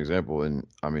give an example, in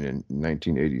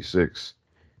 1986,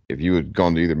 if you had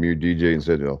gone to either me or DJ and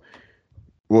said, the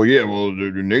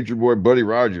Nature Boy Buddy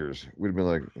Rogers, we'd have been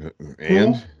like,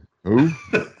 and? Who?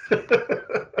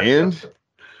 And?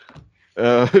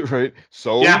 Right?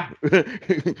 So? Yeah.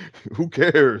 Who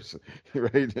cares?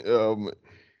 Right?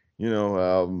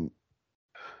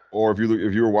 Or if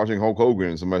you were watching Hulk Hogan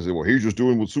and somebody said, well, he's just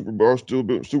doing what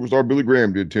superstar Billy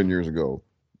Graham did 10 years ago.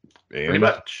 And, pretty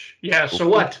much. Yeah, so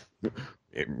what?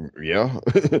 Yeah.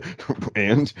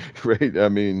 And, right? I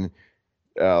mean,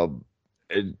 this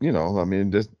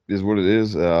is what it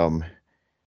is. Look,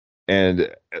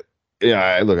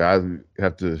 I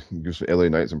have to give some LA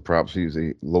Knight some props. He's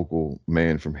a local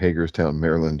man from Hagerstown,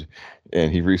 Maryland,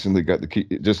 and he recently got the key.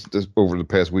 Just over the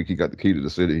past week, he got the key to the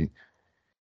city.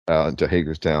 To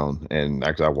Hagerstown, and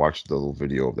actually I watched the little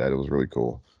video of that. It was really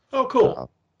cool. Oh, cool.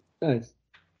 Nice.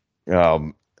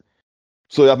 So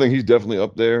I think he's definitely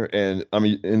up there. And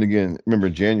and again, remember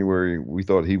in January we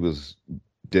thought he was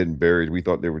dead and buried. We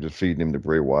thought they were just feeding him to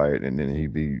Bray Wyatt, and then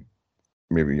he'd be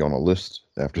maybe on a list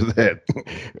after that.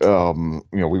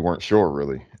 We weren't sure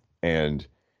really,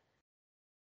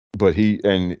 but he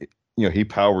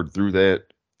powered through that,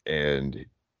 and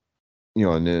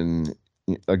and then.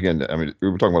 Again, we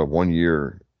were talking about a 1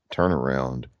 year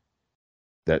turnaround.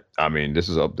 This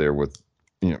is up there with,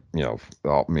 1 year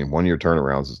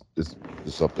turnarounds is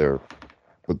up there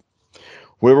with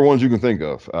whatever ones you can think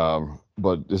of.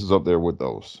 But this is up there with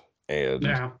those. And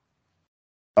yeah.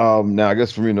 Now I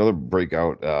guess for me another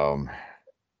breakout.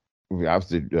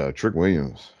 Obviously Trick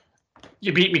Williams.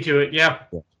 You beat me to it, yeah.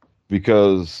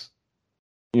 Because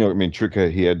Trick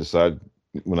he had decided,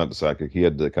 well, not the sidekick, he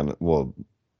had to kind of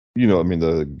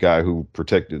the guy who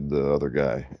protected the other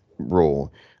guy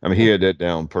role. He had that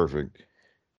down perfect,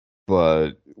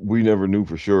 but we never knew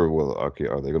for sure. Well, okay,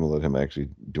 are they going to let him actually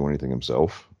do anything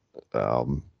himself?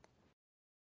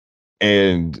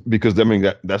 And because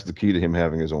that's the key to him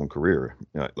having his own career.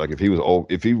 Like if he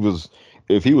was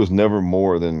never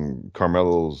more than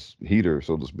Carmelo's heater,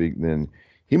 so to speak, then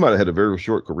he might have had a very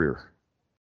short career.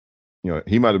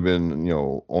 He might have been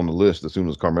on the list as soon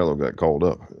as Carmelo got called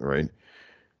up, right?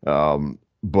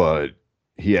 But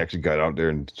he actually got out there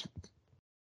and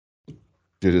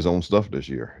did his own stuff this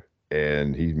year,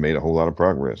 and he made a whole lot of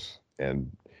progress.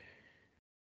 And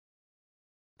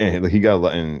he got,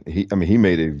 and he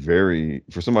made a very,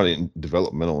 for somebody in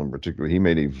developmental in particular, he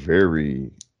made a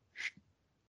very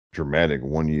dramatic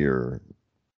 1 year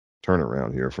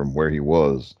turnaround here from where he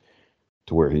was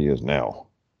to where he is now.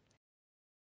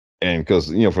 And because,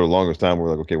 for the longest time we're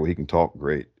like, okay, well, he can talk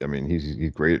great. I mean, he's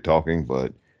great at talking,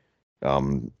 but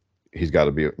he's got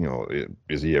to be,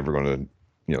 is he ever going to,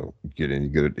 get any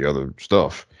good at the other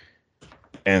stuff?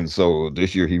 And so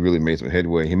this year he really made some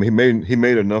headway. He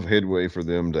made enough headway for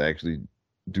them to actually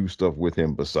do stuff with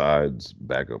him besides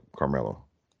backup Carmelo.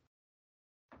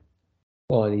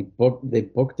 Well, and they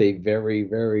booked a very,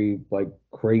 very like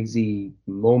crazy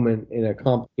moment in a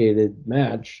complicated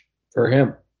match for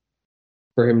him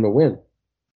to win.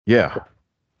 Yeah.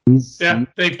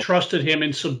 They've trusted him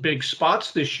in some big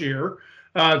spots this year.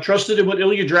 Trusted him with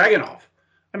Ilya Dragunov.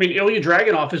 I mean, Ilya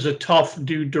Dragunov is a tough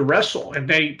dude to wrestle, and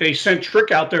they sent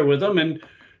Trick out there with him, and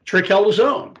Trick held his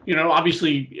own.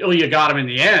 Obviously Ilya got him in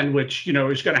the end, which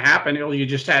is going to happen. Ilya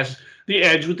just has the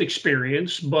edge with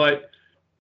experience, but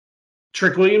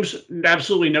Trick Williams,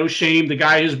 absolutely no shame. The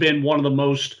guy has been one of the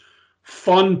most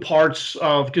fun parts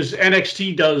of, because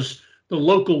NXT does the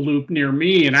local loop near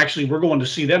me, and actually we're going to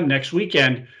see them next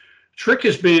weekend. Trick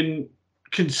has been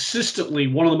consistently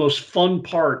one of the most fun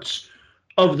parts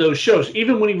of those shows,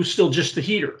 even when he was still just the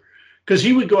heater, because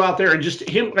he would go out there and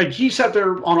he sat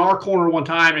there on our corner one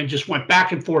time and just went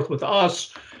back and forth with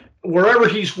us. Wherever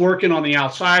he's working on the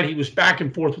outside, he was back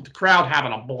and forth with the crowd,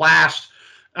 having a blast.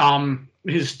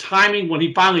 His timing, when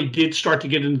he finally did start to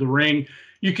get into the ring,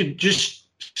 you could just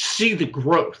see the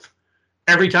growth.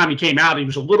 Every time he came out, he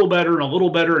was a little better,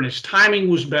 and his timing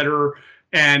was better.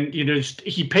 And,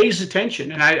 he pays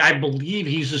attention. And I believe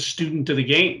he's a student of the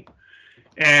game.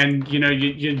 And, you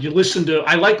listen to,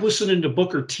 I like listening to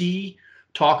Booker T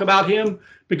talk about him,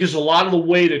 because a lot of the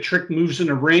way that Trick moves in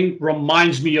the ring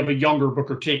reminds me of a younger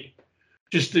Booker T.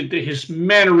 Just his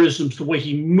mannerisms, the way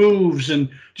he moves, and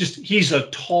just, he's a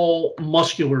tall,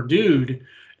 muscular dude.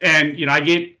 And, I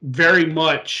get very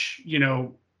much,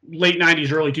 late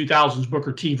 90s, early 2000s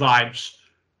Booker T vibes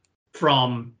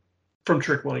from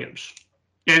Trick Williams.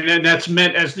 And that's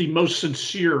meant as the most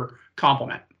sincere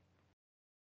compliment.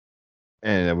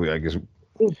 And I guess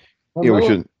we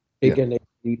should take a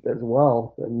leap as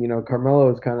well. And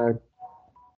Carmelo is kind of,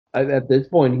 at this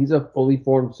point, he's a fully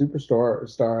formed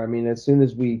superstar. I mean, as soon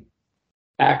as we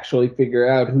actually figure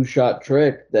out who shot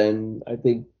Trick, then I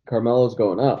think Carmelo's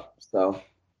going up. So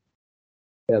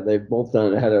yeah, they've both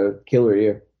had a killer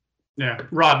year. Yeah,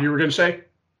 Rob, you were going to say?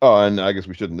 Oh, and I guess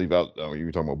we shouldn't leave out. You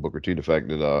were talking about Booker T. The fact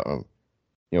that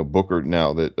Booker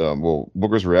now that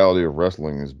Booker's reality of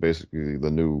wrestling is basically the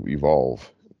new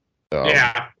Evolve.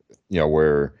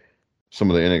 Where some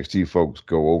of the NXT folks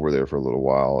go over there for a little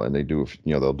while, and they do,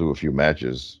 they'll do a few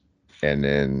matches, and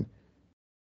then,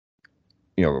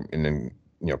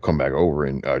 come back over.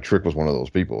 And Trick was one of those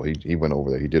people. He went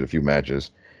over there. He did a few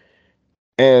matches,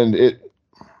 and it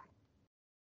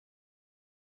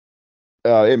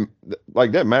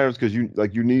like that matters, because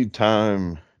you need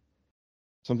time.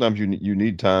 Sometimes you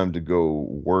need time to go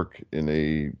work in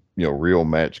a real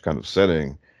match kind of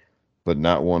setting, but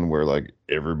not one where like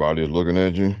everybody is looking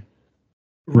at you.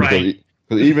 Right.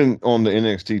 Because even on the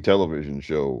NXT television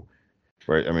show,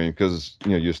 right? I mean, because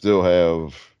you still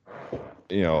have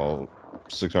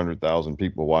 600,000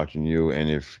 people watching you, and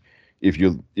if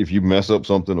you mess up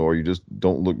something or you just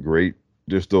don't look great,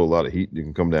 there's still a lot of heat that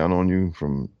can come down on you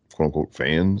from quote unquote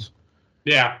fans.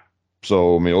 Yeah.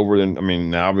 So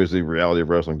now obviously reality of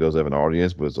wrestling does have an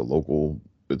audience, but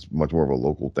it's much more of a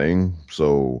local thing.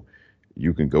 So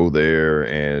you can go there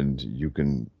and you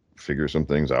can figure some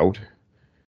things out.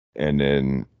 And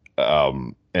then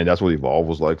and that's what Evolve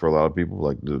was like for a lot of people.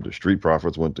 Like the Street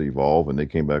Profits went to Evolve and they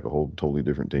came back a whole totally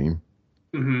different team.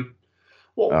 Mm-hmm.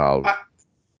 Well,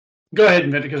 go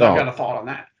ahead, Vince, because I've got a thought on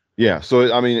that. Yeah, so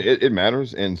it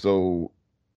matters, and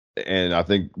I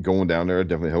think going down there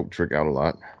definitely helped Trick out a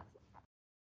lot.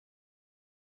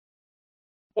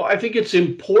 Well, I think it's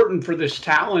important for this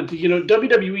talent.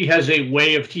 WWE has a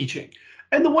way of teaching,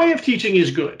 and the way of teaching is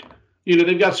good.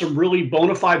 They've got some really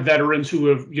bona fide veterans who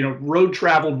have, road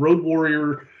traveled, road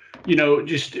warrior,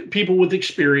 just people with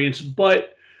experience.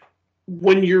 But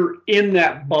when you're in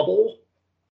that bubble,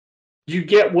 you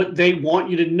get what they want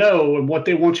you to know and what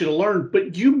they want you to learn,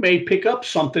 but you may pick up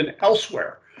something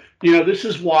elsewhere. This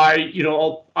is why,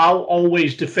 I'll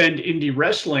always defend indie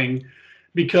wrestling,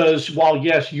 because while,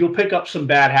 yes, you'll pick up some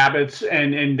bad habits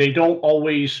and they don't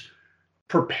always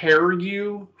prepare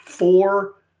you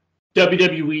for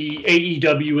WWE,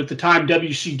 AEW at the time,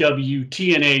 WCW,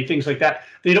 TNA, things like that.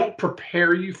 They don't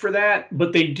prepare you for that,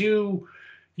 but they do.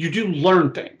 You do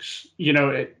learn things,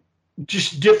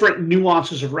 just different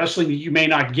nuances of wrestling that you may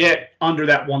not get under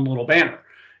that one little banner.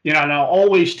 And I'll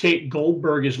always take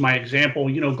Goldberg as my example.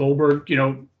 Goldberg,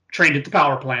 trained at the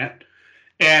power plant.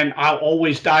 And I'll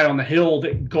always die on the hill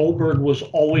that Goldberg was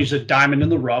always a diamond in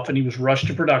the rough, and he was rushed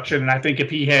to production. And I think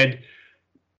if he had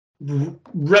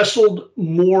wrestled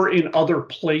more in other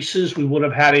places, we would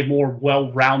have had a more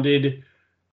well-rounded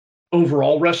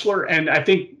overall wrestler. And I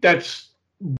think that's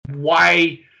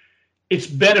why it's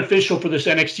beneficial for this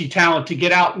NXT talent to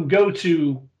get out and go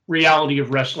to Reality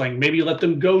of Wrestling. Maybe let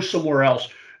them go somewhere else.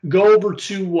 Go over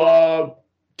to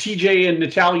TJ and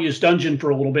Natalia's dungeon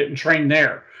for a little bit and train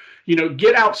there.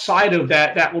 Get outside of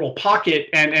that little pocket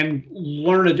and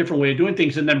learn a different way of doing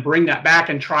things, and then bring that back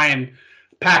and try and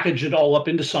package it all up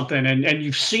into something. And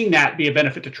you've seen that be a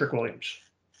benefit to Trick Williams.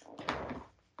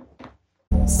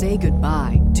 Say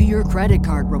goodbye to your credit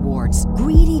card rewards.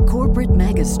 Greedy corporate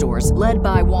mega stores, led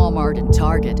by Walmart and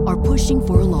Target, are pushing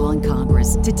for a law in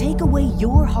Congress to take away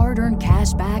your hard-earned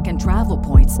cash back and travel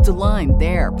points to line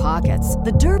their pockets.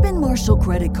 The Durbin-Marshall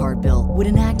credit card bill would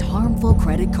enact harmful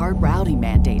credit card routing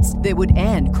mandates that would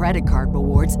end credit card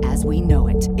rewards as we know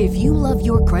it. If you love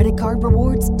your credit card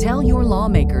rewards, tell your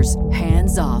lawmakers,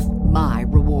 hands off my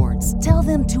rewards. Tell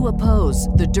them to oppose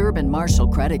the Durbin-Marshall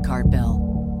credit card bill.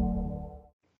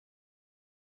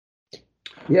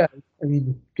 Yeah, I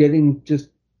mean, getting just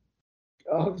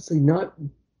obviously not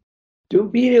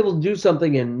being able to do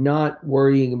something and not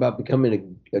worrying about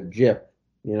becoming a GIF,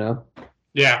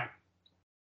 Yeah.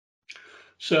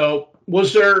 So let's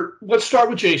start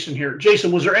with Jason here.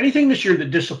 Jason, was there anything this year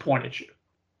that disappointed you?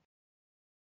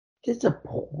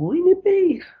 Disappointed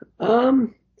me?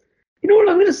 You know what?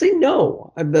 I'm going to say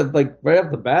no. I'm like right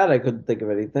off the bat, I couldn't think of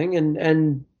anything,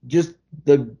 and just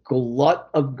the glut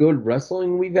of good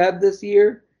wrestling we've had this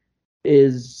year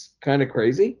is kind of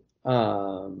crazy.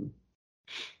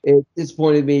 It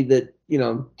disappointed me that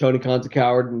Tony Khan's a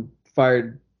coward and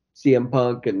fired CM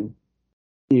Punk, and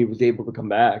he was able to come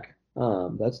back.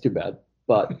 That's too bad,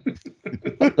 but.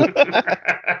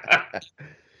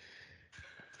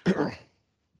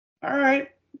 All right.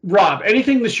 Rob,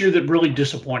 anything this year that really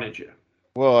disappointed you?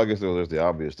 Well, I guess there's the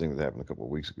obvious thing that happened a couple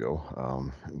of weeks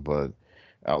ago. But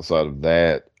outside of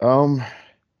that, I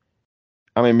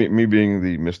mean, me being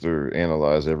the Mr.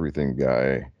 Analyze Everything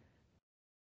guy,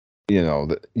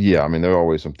 I mean, there are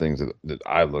always some things that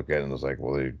I look at and it's like,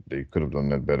 well, they could have done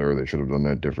that better, they should have done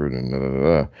that different,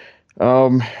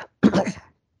 and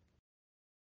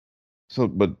So,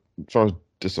 but as far as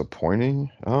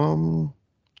disappointing,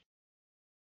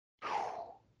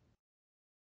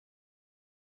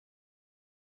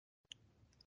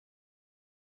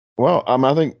 well,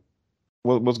 I think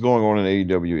what's going on in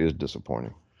AEW is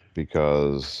disappointing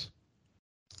because,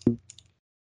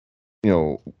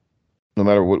 no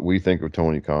matter what we think of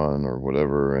Tony Khan or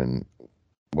whatever, and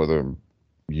whether me,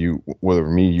 you,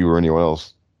 or anyone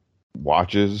else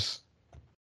watches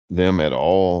them at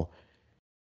all,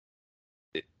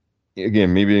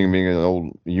 again, me being an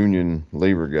old union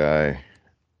labor guy,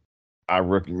 I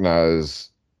recognize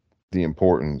the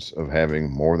importance of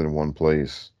having more than one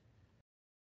place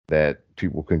that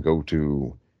people can go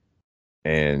to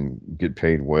and get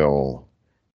paid well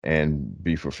and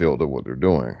be fulfilled at what they're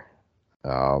doing.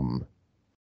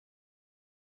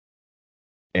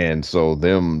 And so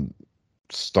them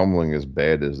stumbling as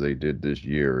bad as they did this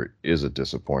year is a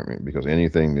disappointment, because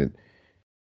anything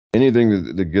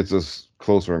that gets us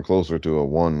closer and closer to a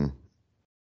one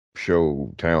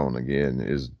show town again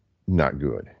is not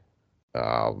good.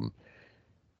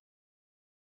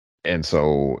 And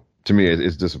so to me,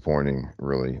 it's disappointing,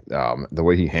 really. The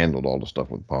way he handled all the stuff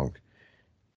with Punk.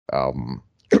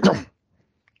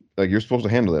 Like, you're supposed to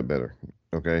handle that better,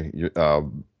 okay?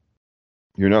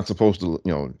 You're not supposed to,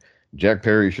 Jack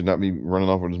Perry should not be running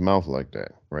off with his mouth like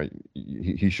that, right?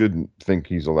 He shouldn't think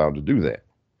he's allowed to do that.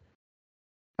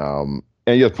 And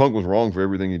yes, Punk was wrong for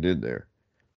everything he did there,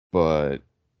 but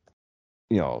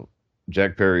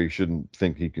Jack Perry shouldn't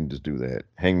think he can just do that.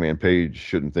 Hangman Page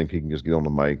shouldn't think he can just get on the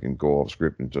mic and go off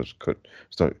script and just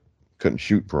start cutting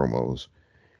shoot promos.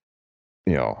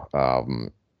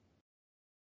 And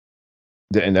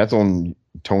that's on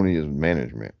Tony as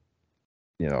management.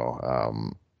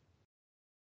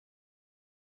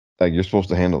 Like, you're supposed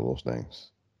to handle those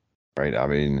things, right? I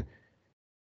mean,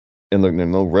 and look,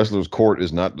 no, wrestler's court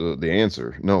is not the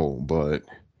answer, no, but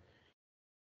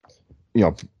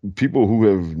people who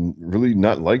have really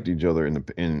not liked each other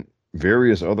in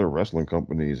various other wrestling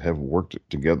companies have worked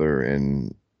together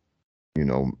and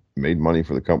made money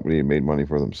for the company and made money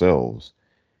for themselves,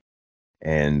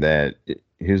 and that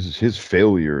his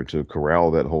failure to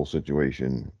corral that whole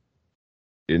situation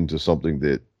into something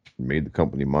that made the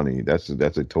company money, that's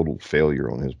a total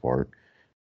failure on his part.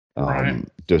 Right.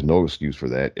 There's no excuse for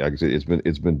that. Like I said,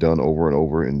 it's been done over and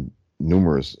over in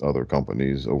numerous other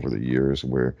companies over the years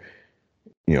where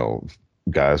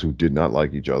guys who did not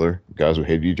like each other, guys who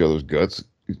hated each other's guts,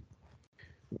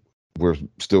 were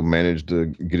still managed to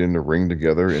get in the ring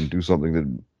together and do something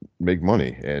to make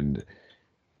money. And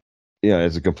yeah,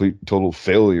 it's a complete total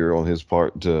failure on his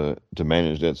part to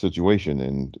manage that situation.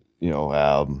 And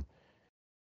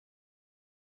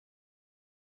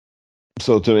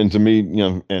so to me,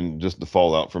 and just the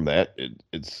fallout from that,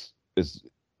 it's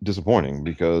disappointing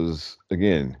because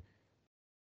again,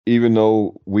 even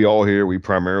though we all here, we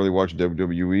primarily watch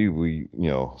WWE,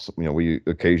 we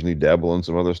occasionally dabble in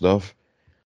some other stuff,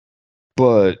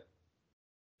 but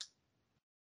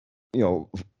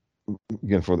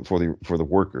again, for the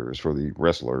workers, for the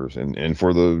wrestlers, and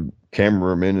for the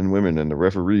cameramen and women and the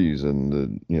referees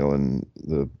and and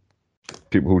the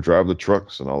people who drive the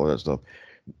trucks and all of that stuff,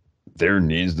 there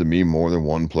needs to be more than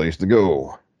one place to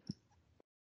go.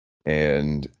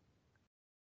 And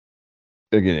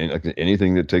again, like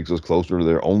anything that takes us closer to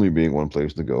there only being one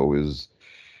place to go is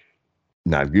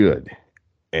not good.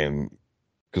 And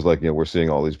because we're seeing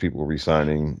all these people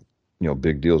re-signing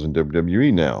big deals in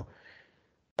WWE now.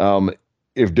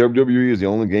 If WWE is the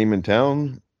only game in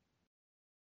town,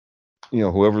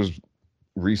 whoever's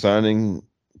re-signing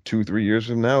 2-3 years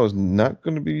from now is not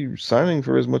going to be signing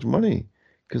for as much money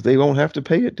because they won't have to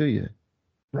pay it to you.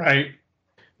 Right.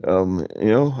 And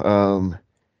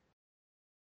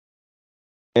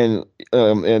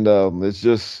it's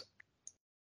just,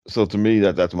 so to me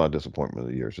that's my disappointment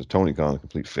of the year. It's just Tony Khan, a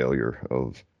complete failure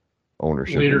of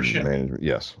ownership, Leadership, and management.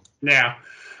 Yes. Yeah.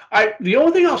 The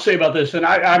only thing I'll say about this, and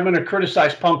I'm going to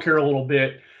criticize Punk here a little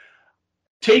bit,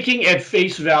 taking at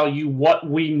face value what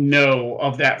we know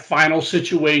of that final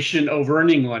situation over in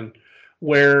England,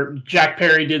 where Jack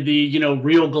Perry did the,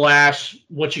 real glass,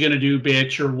 what you going to do,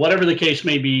 bitch, or whatever the case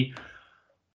may be.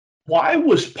 Why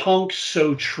was Punk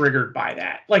so triggered by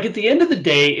that? Like, at the end of the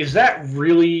day, is that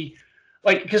really,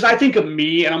 like, because I think of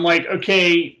me and I'm like,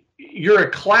 okay, you're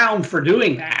a clown for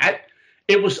doing that.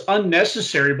 It was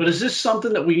unnecessary, but is this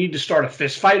something that we need to start a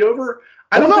fist fight over?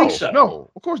 I don't think so. No,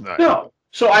 of course not. No.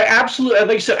 So I absolutely,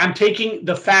 like I said, I'm taking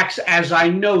the facts as I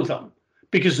know them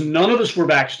because none of us were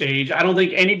backstage. I don't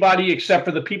think anybody except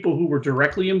for the people who were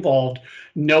directly involved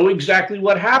know exactly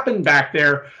what happened back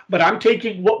there, but I'm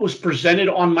taking what was presented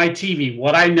on my TV,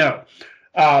 what I know.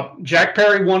 Jack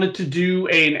Perry wanted to do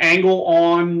an angle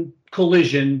on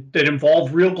Collision that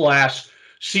involved real glass.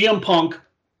 CM Punk,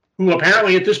 who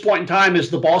apparently at this point in time is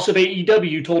the boss of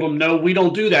AEW, told him, no, we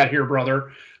don't do that here,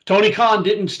 brother. Tony Khan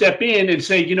didn't step in and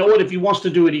say, you know what, if he wants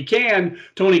to do it, he can.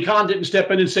 Tony Khan didn't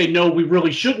step in and say, no, we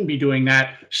really shouldn't be doing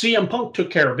that. CM Punk took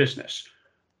care of business.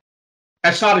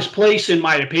 That's not his place, in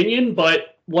my opinion,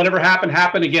 but whatever happened,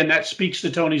 happened. Again, that speaks to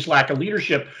Tony's lack of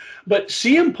leadership. But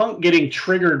CM Punk getting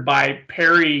triggered by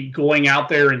Perry going out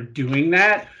there and doing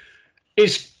that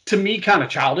is, to me, kind of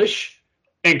childish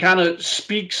and kind of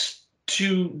speaks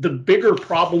to the bigger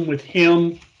problem with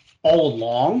him all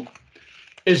along,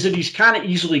 is that he's kind of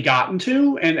easily gotten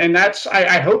to. And that's,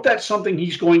 I hope that's something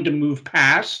he's going to move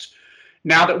past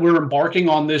now that we're embarking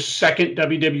on this second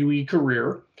WWE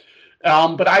career.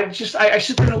 But I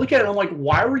sit there and look at it and I'm like,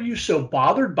 why were you so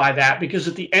bothered by that? Because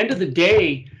at the end of the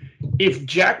day, if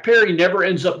Jack Perry never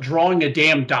ends up drawing a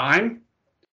damn dime,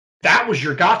 that was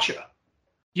your gotcha.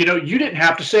 You didn't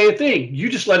have to say a thing. You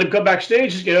just let him come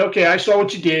backstage and go, okay, I saw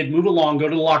what you did. Move along, go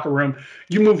to the locker room.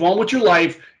 You move on with your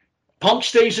life. Punk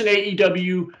stays in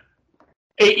AEW.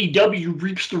 AEW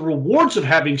reaps the rewards of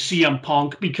having CM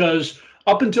Punk because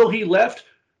up until he left,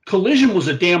 Collision was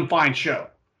a damn fine show.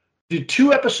 The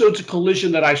 2 episodes of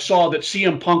Collision that I saw that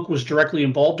CM Punk was directly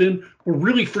involved in were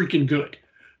really freaking good.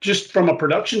 Just from a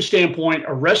production standpoint,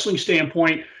 a wrestling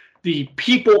standpoint, the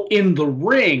people in the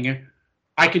ring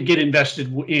I could get invested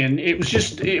in. It was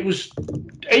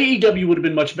AEW would have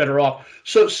been much better off.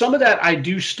 So some of that I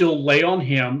do still lay on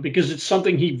him because it's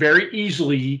something he very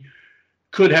easily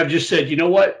could have just said, you know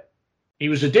what? He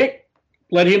was a dick.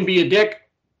 Let him be a dick.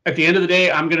 At the end of the day,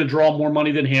 I'm going to draw more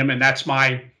money than him, and that's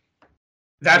my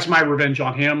revenge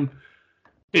on him.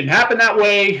 Didn't happen that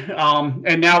way,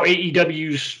 and now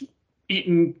AEW's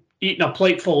eating a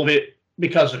plate full of it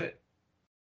because of it.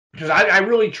 Because I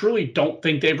really, truly don't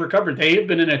think they've recovered. They have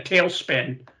been in a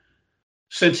tailspin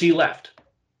since he left.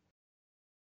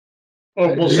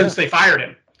 Since they fired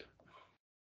him.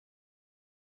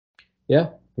 Yeah,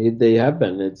 They have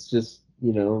been. It's just,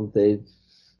 there's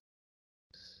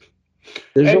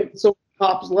only so many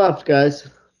pops left, guys.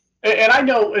 And I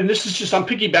know, and this is just, I'm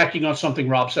piggybacking on something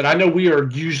Rob said. I know we are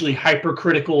usually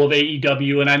hypercritical of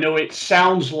AEW, and I know it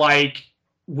sounds like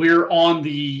we're on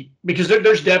because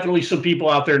there's definitely some people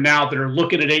out there now that are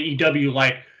looking at AEW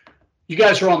like, you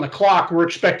guys are on the clock. We're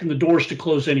expecting the doors to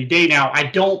close any day now. I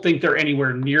don't think they're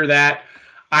anywhere near that.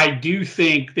 I do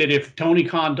think that if Tony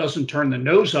Khan doesn't turn the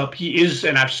nose up, he is,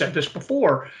 and I've said this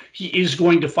before, he is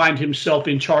going to find himself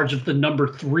in charge of the number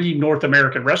 3 North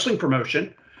American wrestling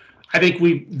promotion. I think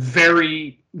we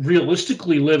very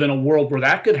realistically live in a world where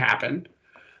that could happen.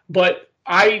 But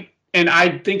I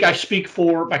think I speak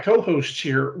for my co-hosts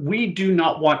here, we do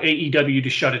not want AEW to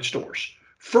shut its doors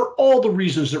for all the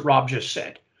reasons that Rob just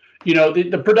said.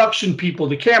 The production people,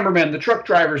 the cameramen, the truck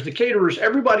drivers, the caterers,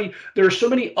 everybody, there are so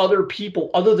many other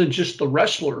people other than just the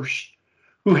wrestlers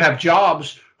who have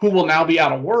jobs who will now be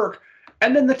out of work.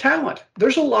 And then the talent.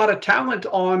 There's a lot of talent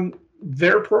on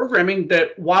their programming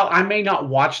that while I may not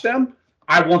watch them,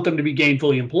 I want them to be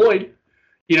gainfully employed.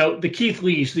 The Keith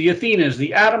Lees, the Athenas,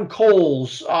 the Adam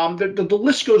Coles, the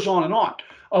list goes on and on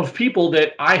of people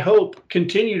that I hope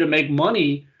continue to make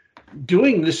money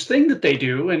doing this thing that they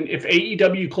do. And if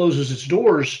AEW closes its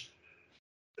doors,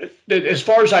 as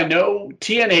far as I know,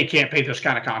 TNA can't pay those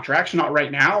kind of contracts, not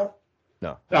right now.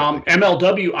 No.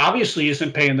 MLW obviously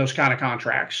isn't paying those kind of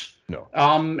contracts. No.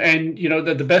 And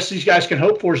the best these guys can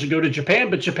hope for is to go to Japan,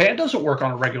 but Japan doesn't work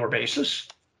on a regular basis.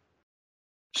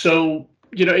 So,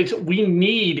 we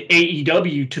need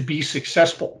AEW to be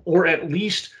successful, or at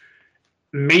least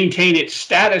maintain its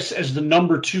status as the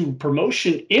number 2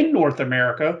 promotion in North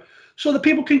America, so that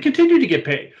people can continue to get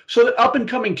paid, so that up and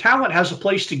coming talent has a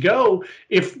place to go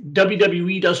if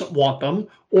WWE doesn't want them,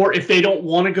 or if they don't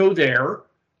want to go there.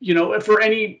 For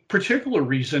any particular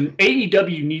reason,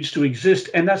 AEW needs to exist,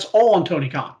 and that's all on Tony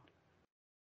Khan.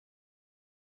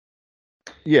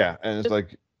 Yeah, and it's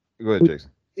like, go ahead,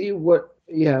 Jason. See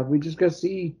we just got to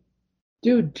see,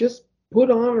 dude, just put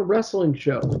on a wrestling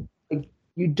show. Like,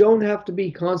 you don't have to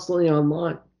be constantly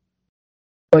online.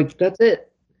 Like, that's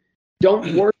it.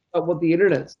 Don't worry about what the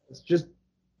internet says. Just,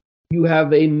 you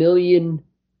have a million,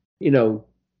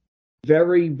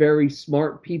 very, very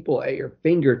smart people at your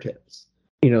fingertips.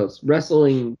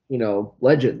 Wrestling,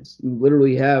 legends who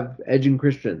literally have Edge and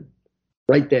Christian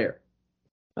right there.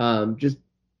 Just,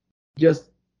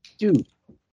 dude,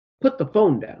 put the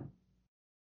phone down.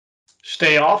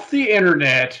 Stay off the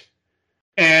internet.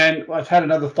 And I've had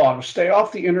another thought. Stay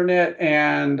off the internet,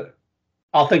 and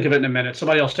I'll think of it in a minute.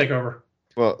 Somebody else take over.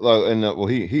 Well,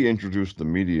 he introduced the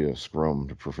media scrum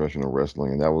to professional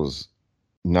wrestling, and that was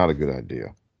not a good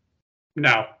idea.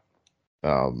 No.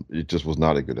 It just was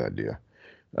not a good idea.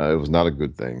 It was not a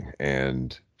good thing.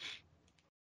 And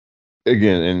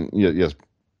again, yes,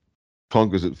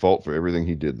 Punk is at fault for everything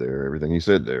he did there, everything he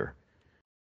said there.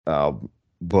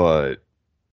 But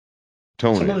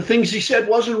Tony, some of the things he said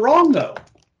wasn't wrong, though.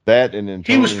 That and then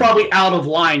Tony, he was probably out of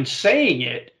line saying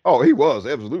it. Oh, he was,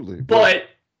 absolutely. But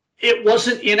it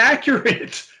wasn't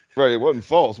inaccurate. Right, it wasn't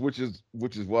false, which is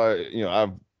why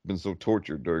I've been so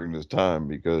tortured during this time,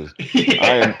 because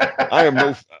I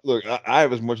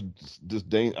have as much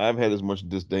disdain. I've had as much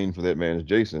disdain for that man as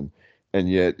Jason, and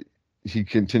yet he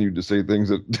continued to say things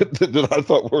that I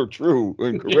thought were true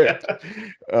and correct.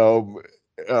 Yeah.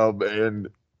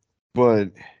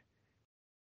 But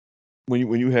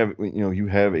when you have you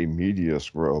have a media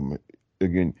scrum,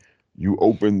 again, you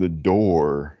open the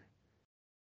door.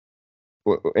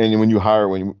 And when you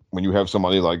have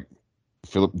somebody like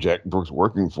Philip Jack Brooks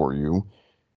working for you,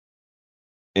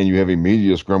 and you have a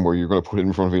media scrum where you're going to put it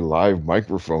in front of a live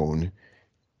microphone,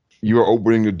 you are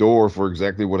opening the door for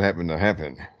exactly what happened to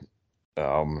happen.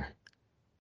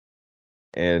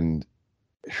 And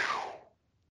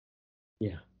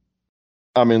yeah,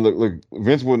 I mean, look,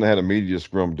 Vince wouldn't have had a media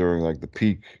scrum during like the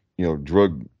peak,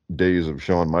 drug days of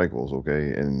Shawn Michaels,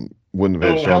 okay, and wouldn't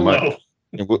have had Shawn Michaels.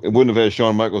 It wouldn't have had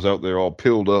Shawn Michaels out there all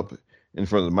pilled up in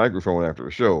front of the microphone after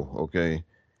a show, okay?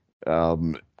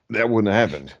 That wouldn't have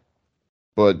happened.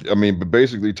 But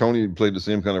basically, Tony played the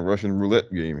same kind of Russian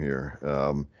roulette game here,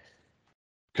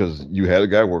 because you had a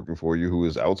guy working for you who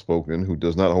is outspoken, who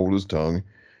does not hold his tongue,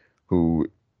 who,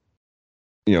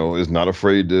 is not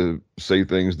afraid to say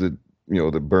things that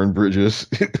that burn bridges,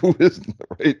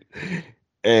 right?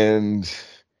 And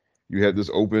you had this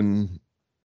open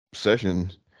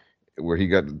session where he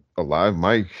got a live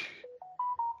mic,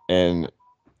 and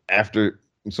after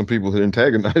some people had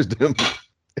antagonized him,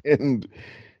 and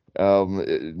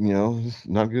it's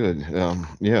not good.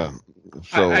 Yeah.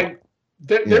 So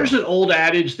there's an old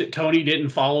adage that Tony didn't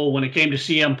follow when it came to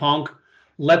CM Punk.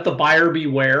 let the buyer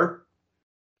beware.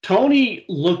 Tony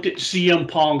looked at CM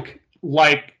Punk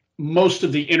like most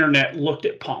of the internet looked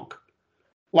at Punk.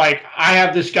 Like, I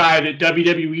have this guy that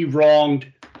WWE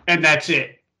wronged, and that's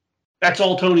it. That's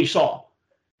all Tony saw.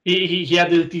 He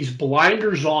had these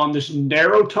blinders on, this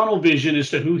narrow tunnel vision as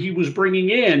to who he was bringing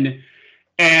in,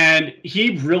 and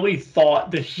he really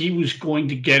thought that he was going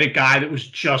to get a guy that was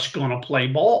just going to play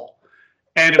ball.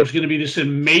 And it was going to be this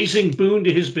amazing boon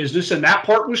to his business, and that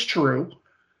part was true.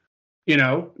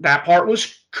 That part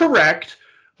was correct,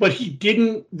 but he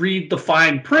didn't read the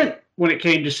fine print when it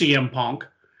came to CM Punk,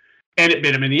 and it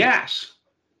bit him in the ass.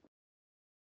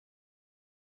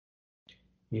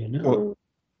 Well,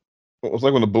 it was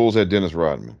like when the Bulls had Dennis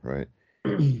Rodman, right?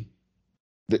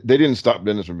 They didn't stop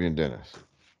Dennis from being Dennis.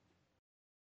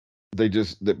 They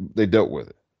dealt with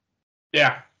it.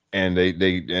 Yeah. And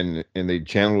they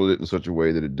channeled it in such a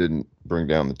way that it didn't bring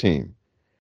down the team.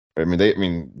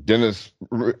 Dennis,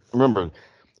 remember,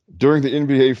 during the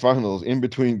NBA Finals, in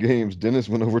between games, Dennis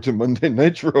went over to Monday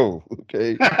Nitro,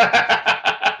 okay,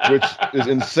 which is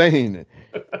insane,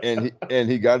 and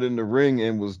he got in the ring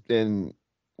and was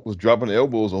dropping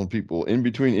elbows on people in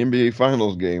between NBA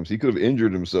Finals games. He could have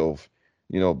injured himself,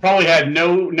 Probably had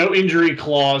no injury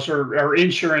clause or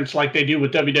insurance like they do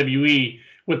with WWE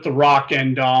with The Rock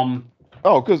and John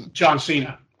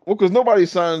Cena. Well, because nobody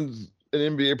signs an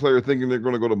NBA player thinking they're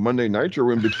going to go to Monday Nitro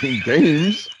in between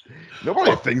games.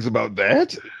 Nobody thinks about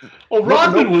that. Well,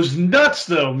 Rodman was nuts,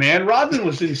 though, man. Rodman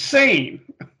was insane.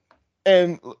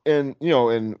 And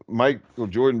Michael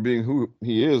Jordan, being who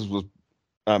he is,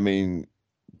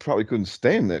 probably couldn't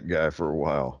stand that guy for a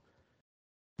while.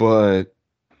 But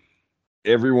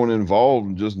everyone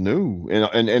involved just knew,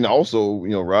 and also,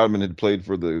 Rodman had played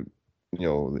for the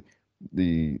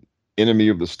enemy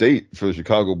of the state for the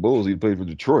Chicago Bulls. He played for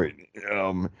Detroit.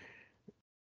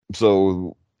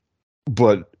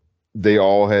 But they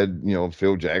all had,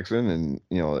 Phil Jackson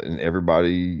and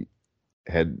everybody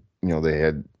had, they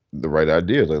had the right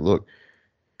ideas. Like, look,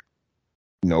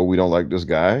 no, we don't like this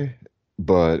guy,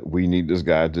 but we need this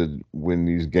guy to win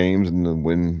these games and to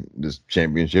win this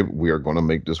championship. We are going to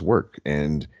make this work,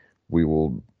 and we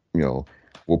will,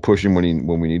 we'll push him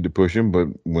when we need to push him. But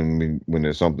when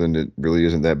there's something that really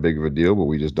isn't that big of a deal, but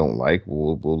we just don't like,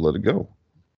 we'll let it go.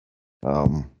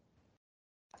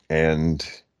 And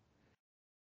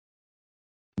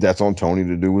that's on Tony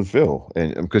to do with Phil,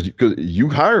 and because you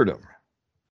hired him.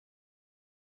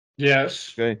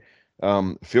 Yes. Okay.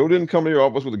 Phil didn't come to your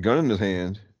office with a gun in his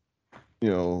hand,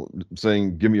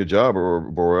 saying, give me a job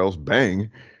or else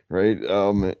bang, right?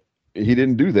 He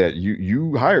didn't do that.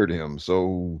 You hired him.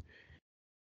 So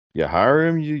you hire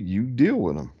him, you deal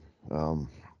with him.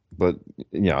 But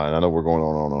yeah, I know we're going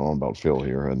on and on about Phil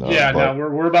here. And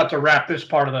we're about to wrap this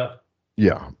part of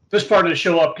the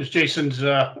show up because Jason's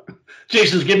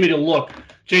giving me the look.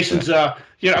 Jason's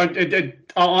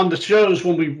on the shows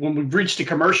when we've reached a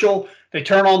commercial, they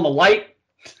turn on the light.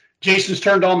 Jason's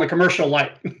turned on the commercial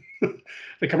light.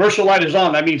 The commercial light is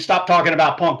on. That means stop talking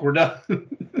about Punk. We're done.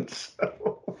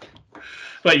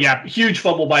 But yeah, huge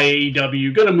fumble by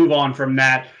AEW. Going to move on from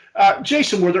that.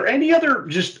 Jason, were there any other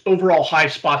just overall high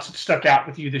spots that stuck out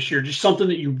with you this year? Just something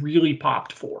that you really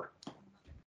popped for?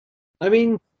 I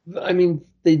mean,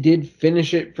 they did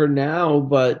finish it for now,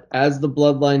 but as the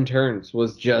bloodline turns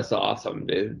was just awesome,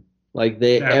 dude. Like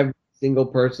every single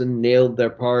person nailed their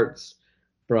parts,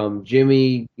 from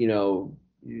Jimmy,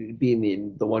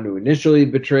 being the one who initially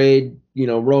betrayed,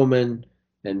 Roman,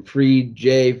 and freed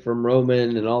Jay from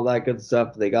Roman and all that good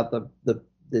stuff. They got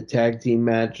the tag team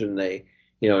match, and they,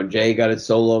 Jay got his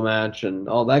solo match and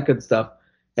all that good stuff.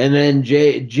 And then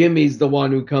Jimmy's the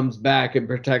one who comes back and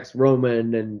protects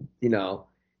Roman, and it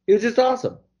was just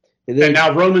awesome. And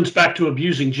now Roman's back to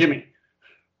abusing Jimmy.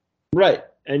 Right.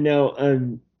 And now,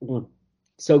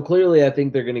 so clearly, I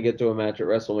think they're going to get to a match at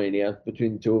WrestleMania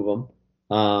between the two of them.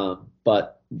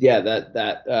 But yeah, as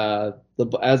the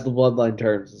bloodline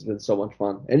turns, has been so much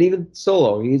fun. And even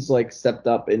Solo, he's like stepped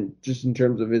up in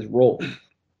terms of his role.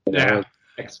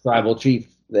 Ex-tribal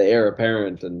chief, the heir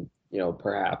apparent, and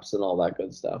perhaps, and all that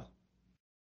good stuff.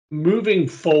 Moving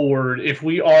forward, if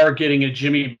we are getting a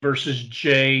Jimmy versus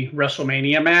Jay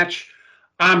WrestleMania match,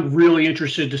 I'm really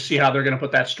interested to see how they're going to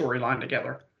put that storyline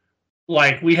together.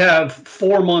 Like, we have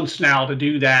 4 months now to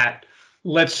do that.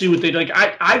 Let's see what they do. Like,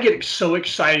 I get so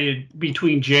excited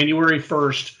between January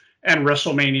 1st and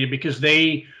WrestleMania because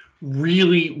they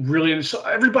really, really, so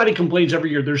everybody complains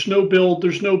every year. There's no build to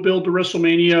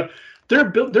WrestleMania. They're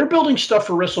building stuff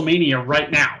for WrestleMania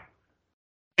right now.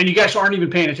 And you guys aren't even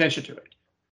paying attention to it.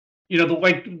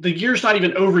 The year's not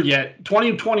even over yet.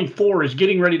 2024 is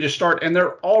getting ready to start, and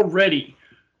they're already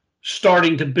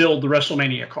starting to build the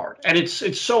WrestleMania card, and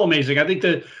it's so amazing. I think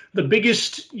the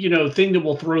biggest thing that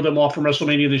will throw them off from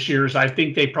WrestleMania this year is I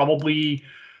think they probably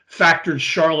factored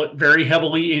Charlotte very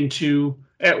heavily into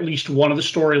at least one of the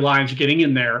storylines getting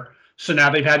in there. So now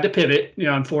they've had to pivot.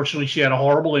 Unfortunately, she had a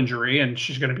horrible injury, and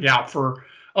she's going to be out for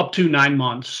up to 9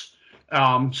 months.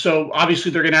 So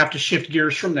obviously they're going to have to shift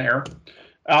gears from there.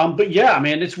 But yeah,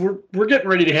 man, we're getting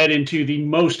ready to head into the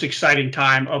most exciting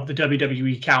time of the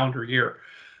WWE calendar year.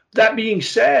 That being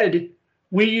said,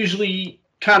 we usually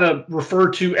kind of refer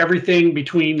to everything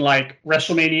between like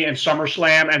WrestleMania and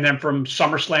SummerSlam, and then from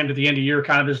SummerSlam to the end of the year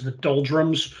kind of as the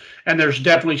doldrums. And there's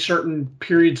definitely certain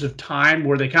periods of time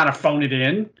where they kind of phone it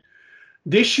in.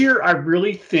 This year, I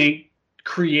really think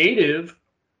creative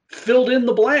filled in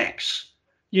the blanks.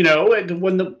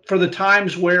 For the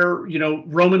times where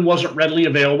Roman wasn't readily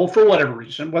available for whatever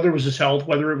reason, whether it was his health,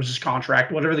 whether it was his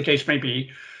contract, whatever the case may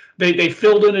be, they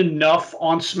filled in enough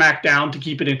on SmackDown to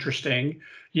keep it interesting.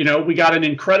 We got an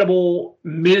incredible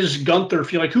Miz Gunther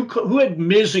feel. Like who had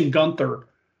Miz and Gunther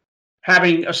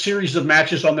having a series of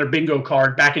matches on their bingo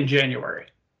card back in January?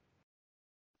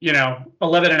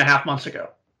 11 and a half months ago.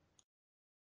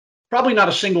 Probably not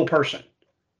a single person.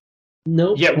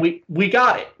 Nope. Yet we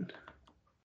got it.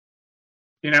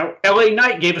 LA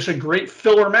Knight gave us a great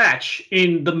filler match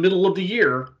in the middle of the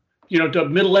year, the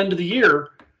middle end of the year,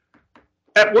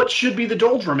 at what should be the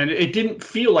doldrum, and it didn't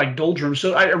feel like doldrum.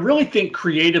 So I really think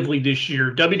creatively this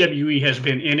year, WWE has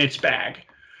been in its bag,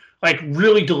 like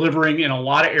really delivering in a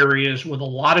lot of areas with a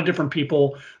lot of different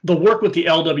people. The work with the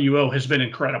LWO has been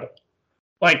incredible.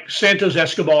 Like Santos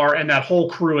Escobar and that whole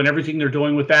crew and everything they're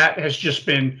doing with that has just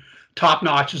been top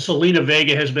notch. And Selena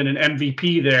Vega has been an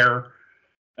MVP there.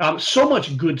 So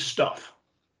much good stuff.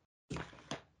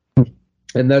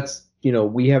 And that's,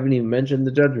 we haven't even mentioned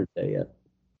the Judgment Day yet.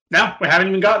 No, we haven't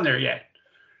even gotten there yet.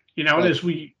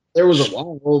 There was a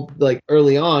while, like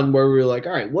early on, where we were like,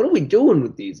 all right, what are we doing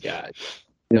with these guys?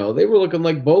 They were looking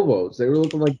like Bobos. They were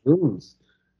looking like goons.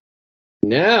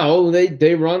 Now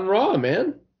they run Raw,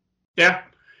 man. Yeah.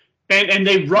 And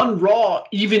they run Raw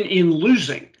even in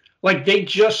losing. Like they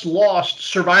just lost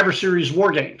Survivor Series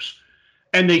War Games,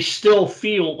 and they still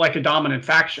feel like a dominant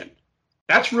faction.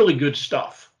 That's really good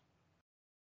stuff.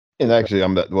 And actually,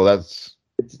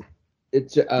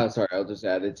 It's sorry, I'll just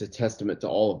add it's a testament to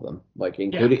all of them, like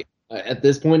including at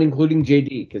this point, including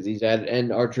JD, because he's added,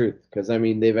 and R-Truth, because I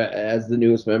mean they've, as the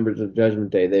newest members of Judgment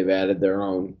Day, they've added their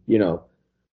own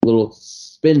little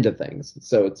spin to things.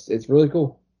 So it's really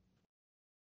cool.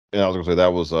 And I was gonna say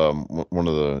that was one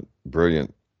of the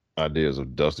brilliant ideas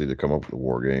of Dusty to come up with the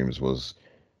War Games was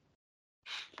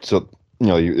so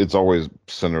it's always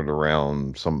centered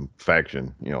around some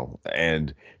faction,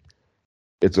 and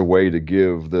it's a way to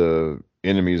give the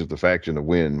enemies of the faction a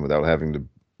win without having to,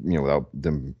 without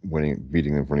them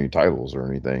beating them for any titles or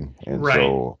anything. And right.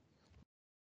 so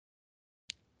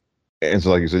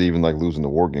like you said, even like losing the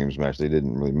War Games match, they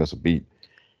didn't really miss a beat.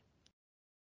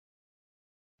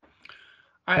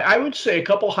 I would say a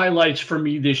couple highlights for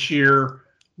me this year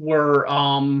were,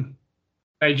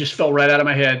 I just fell right out of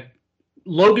my head,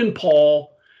 Logan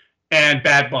Paul and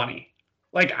Bad Bunny.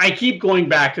 Like, I keep going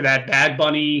back to that Bad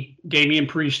Bunny Damian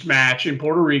Priest match in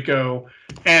Puerto Rico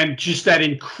and just that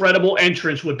incredible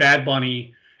entrance with Bad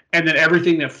Bunny and then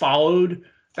everything that followed.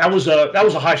 That was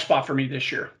a high spot for me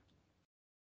this year.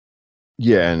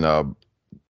 Yeah, and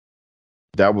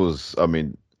that was, I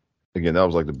mean, again, that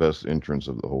was like the best entrance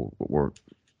of the whole work.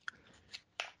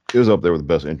 It was up there with the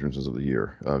best entrances of the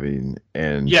year. I mean,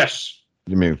 and yes,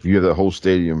 I mean, if you have that whole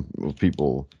stadium of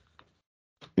people,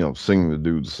 singing the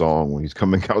dude's song when he's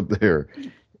coming out there,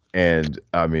 and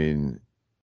I mean,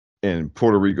 and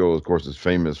Puerto Rico, of course, is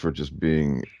famous for just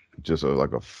being just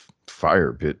like a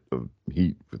fire pit of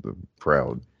heat for the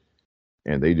crowd,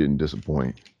 and they didn't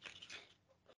disappoint.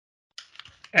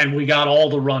 And we got all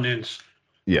the run-ins.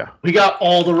 Yeah, we got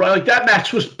all the like that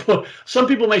match was. Some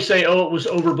people may say, "Oh, it was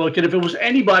overbooked," and if it was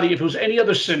any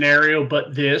other scenario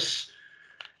but this,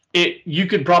 you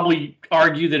could probably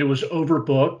argue that it was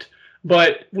overbooked.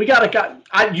 But we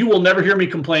you will never hear me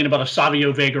complain about a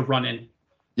Savio Vega run-in.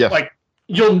 Yes, like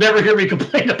you'll never hear me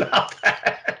complain about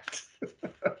that.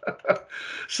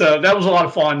 So that was a lot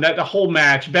of fun. That the whole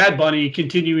match, Bad Bunny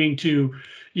continuing to,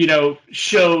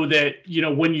 show that,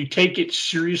 when you take it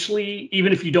seriously,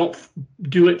 even if you don't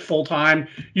do it full time,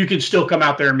 you can still come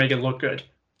out there and make it look good.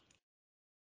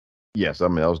 Yes, I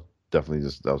mean, that was definitely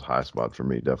that was a high spot for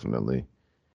me, definitely.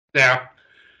 Yeah.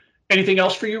 Anything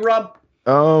else for you, Rob?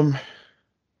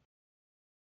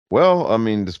 Well, I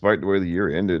mean, despite the way the year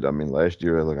ended, I mean, last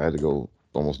year, I had to go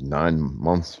almost 9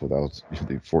 months without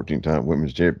the 14-time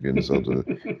women's champion. So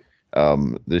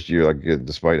This year, like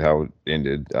despite how it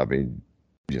ended, I mean,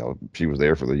 she was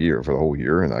there for the whole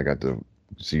year, and I got to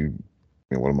see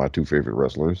one of my two favorite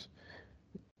wrestlers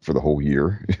for the whole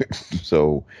year.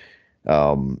 So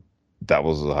that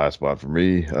was a high spot for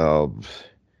me.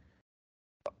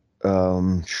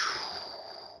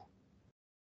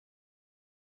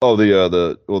 Oh,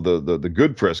 the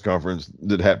good press conference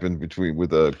that happened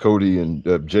with Cody and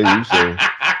Jey Uso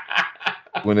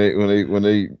when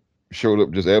they showed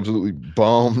up just absolutely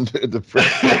bombed at the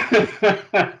press.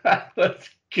 That's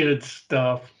good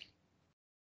stuff.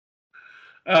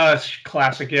 It's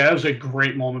classic. Yeah, it was a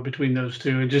great moment between those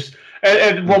two, and just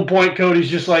at one point, Cody's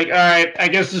just like, "All right, I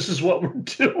guess this is what we're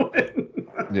doing."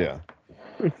 Yeah.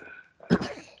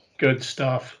 Good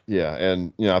stuff. Yeah,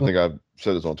 and I think I've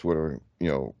said this on Twitter.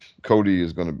 Cody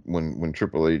is going to when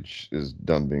Triple H is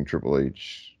done being Triple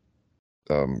H,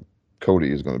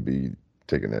 Cody is going to be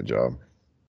taking that job.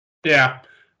 Yeah,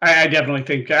 I definitely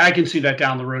think I can see that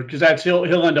down the road because he'll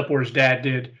end up where his dad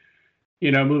did,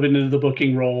 moving into the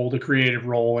booking role, the creative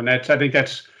role, and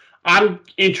I'm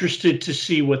interested to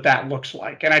see what that looks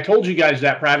like. And I told you guys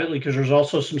that privately because there's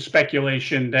also some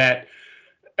speculation that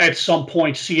at some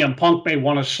point CM Punk may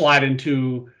want to slide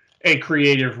into a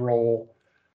creative role.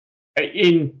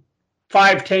 In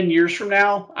 5-10 years from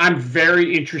now, I'm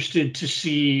very interested to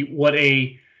see what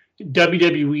a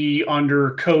WWE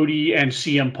under Cody and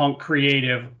CM Punk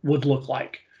creative would look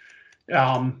like.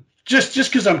 Just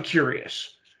because I'm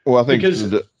curious. Well, I think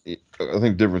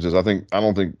difference is I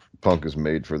don't think Punk is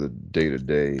made for the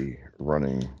day-to-day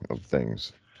running of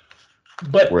things.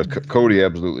 But whereas Cody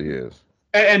absolutely is.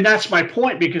 And that's my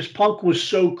point, because Punk was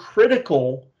so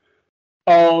critical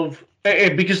of,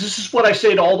 because this is what I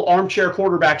say to all the armchair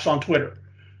quarterbacks on Twitter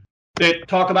that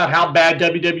talk about how bad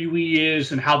WWE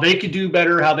is and how they could do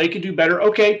better,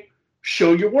 Okay,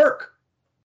 show your work.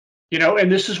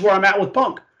 And this is where I'm at with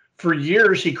Punk. For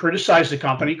years, he criticized the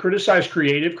company, criticized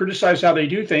creative, criticized how they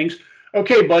do things.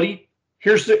 Okay, buddy,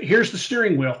 here's the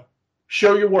steering wheel.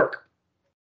 Show your work.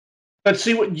 Let's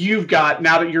see what you've got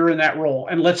now that you're in that role.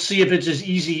 And let's see if it's as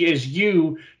easy as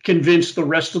you convince the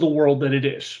rest of the world that it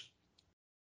is.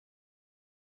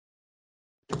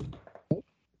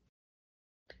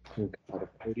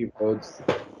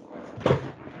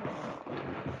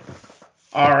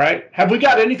 All right. Have we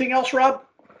got anything else, Rob?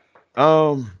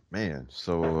 Man.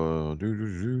 So, well,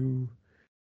 do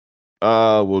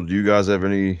you guys have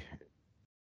any,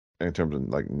 in terms of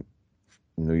like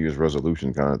New Year's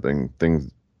resolution kind of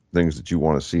things that you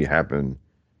want to see happen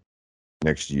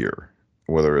next year?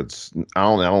 Whether it's,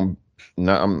 I'm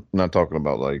not talking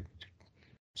about like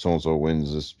so and so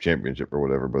wins this championship or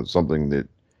whatever, but something that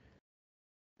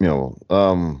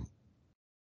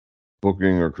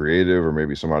booking or creative, or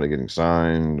maybe somebody getting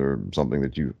signed, or something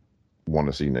that you want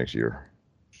to see next year.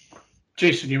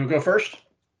 Jason, you want to go first?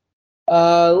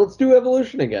 Let's do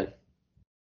Evolution again.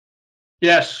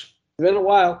 Yes. It's been a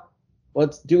while.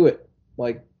 Let's do it.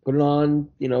 Like, put it on.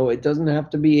 It doesn't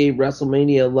have to be a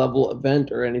WrestleMania level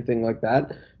event or anything like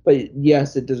that. But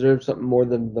yes, it deserves something more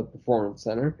than the Performance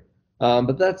Center.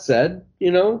 But that said,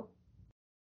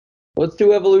 let's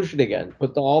do Evolution again.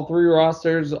 Put all three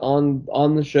rosters on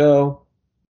the show.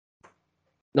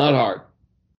 Not hard.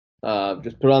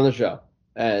 Just put it on the show.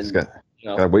 And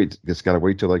gotta wait. It's gotta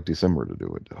wait till like December to do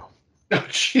it, though. Oh,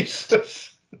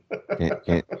 Jesus!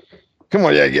 Can't. Come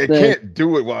on, you can't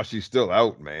do it while she's still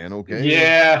out, man. Okay.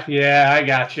 Yeah, I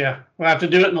got you. We'll have to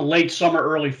do it in the late summer,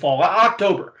 early fall.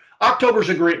 October. October's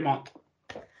a great month.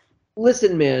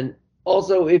 Listen, man.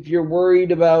 Also, if you're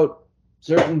worried about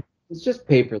certain, it's just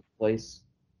pay for the place.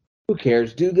 Who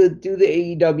cares? Do the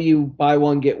AEW buy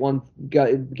one get one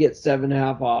get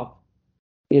 7.5 off.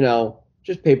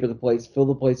 Just pay for the place, fill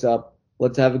the place up.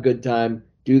 Let's have a good time.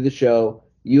 Do the show.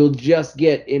 You'll just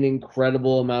get an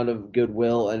incredible amount of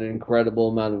goodwill and an incredible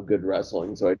amount of good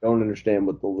wrestling. So I don't understand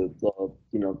what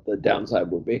the downside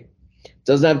would be. It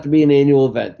doesn't have to be an annual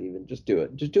event even. Just do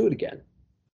it. Just do it again.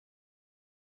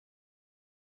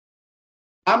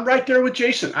 I'm right there with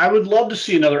Jason. I would love to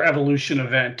see another Evolution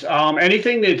event.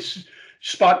 Anything that's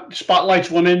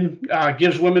spotlights women,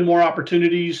 gives women more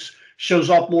opportunities, shows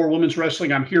off more women's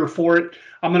wrestling, I'm here for it.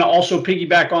 I'm going to also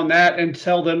piggyback on that and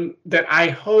tell them that I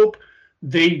hope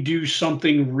they do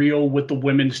something real with the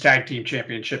women's tag team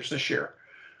championships this year.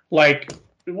 Like,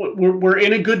 we're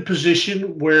in a good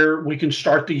position where we can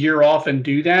start the year off and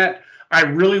do that. I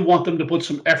really want them to put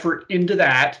some effort into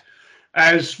that,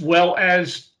 as well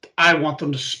as I want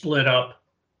them to split up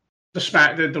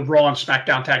the Raw and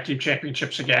SmackDown tag team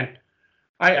championships again.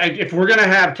 If we're going to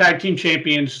have tag team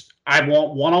champions, I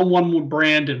want one on one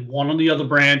brand and one on the other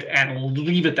brand, and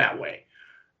leave it that way.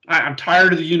 I'm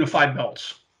tired of the unified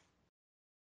belts.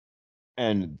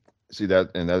 And see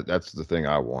that's the thing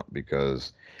I want,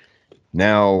 because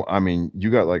now, I mean,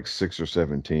 you got like 6 or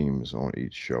 7 teams on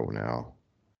each show now,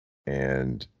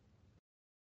 and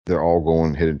they're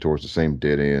all headed towards the same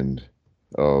dead end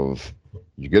of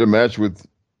you get a match with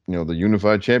the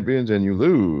unified champions and you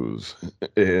lose.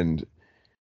 And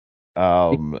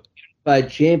Unified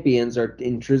champions are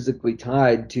intrinsically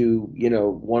tied to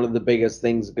one of the biggest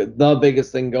things, the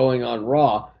biggest thing going on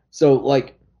Raw. So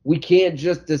like we can't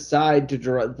just decide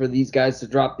for these guys to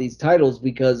drop these titles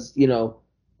because the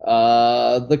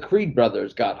Creed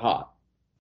brothers got hot.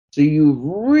 So you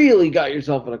really got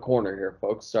yourself in a corner here,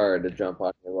 folks. Sorry to jump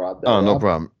on your Rob. oh, no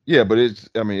problem. Yeah, but it's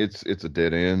a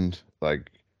dead end.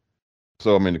 Like,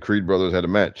 so I mean, the Creed brothers had a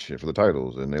match for the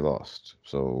titles and they lost.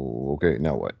 So okay,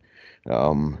 now what?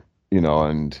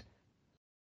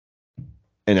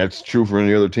 And that's true for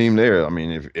any other team there. I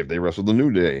mean, if they wrestle the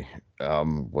New Day,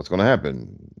 what's going to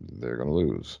happen? They're going to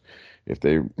lose. If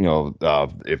they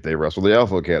wrestle the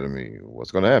Alpha Academy,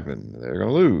 what's going to happen? They're going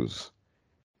to lose.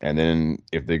 And then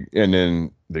they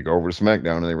go over to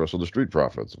SmackDown and they wrestle the Street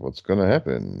Profits. What's going to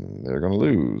happen? They're going to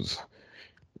lose.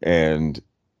 And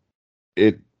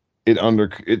I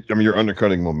mean, you're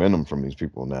undercutting momentum from these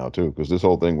people now too, because this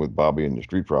whole thing with Bobby and the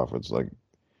Street Profits, like,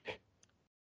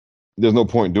 there's no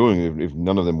point doing it if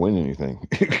none of them win anything.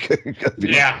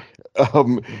 Yeah.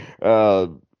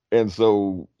 And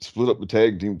so split up the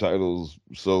tag team titles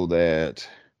so that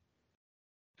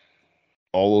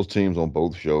all those teams on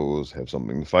both shows have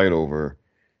something to fight over.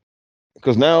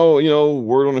 Because now,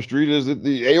 word on the street is that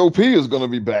the AOP is going to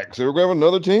be back. So we're going to have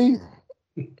another team.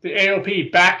 The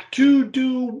AOP back to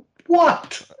do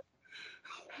what?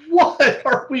 What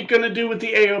are we going to do with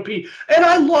the AOP? And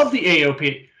I love the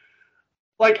AOP.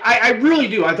 Like, I really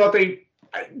do. I thought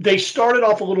they started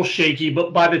off a little shaky,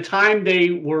 but by the time they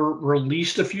were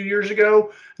released a few years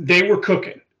ago, they were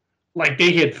cooking. Like,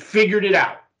 they had figured it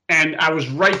out. And I was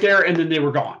right there, and then they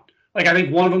were gone. Like, I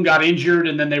think one of them got injured,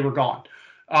 and then they were gone.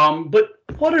 But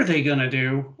what are they going to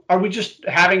do? Are we just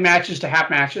having matches to have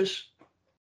matches?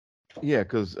 Yeah,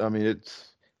 because, I mean,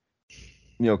 it's,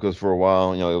 because for a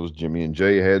while, it was Jimmy and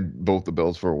Jay had both the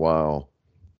belts for a while.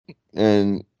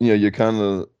 And, you kind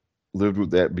of lived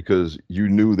with that because you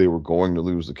knew they were going to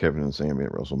lose to Kevin and Sami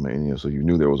at WrestleMania, so you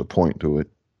knew there was a point to it.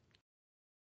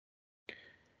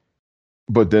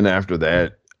 But then after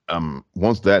that,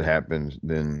 once that happened,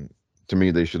 then to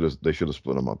me they should have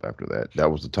split them up after that.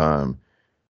 That was the time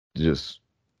to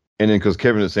and then because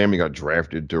Kevin and Sami got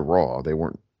drafted to Raw, they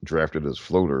weren't drafted as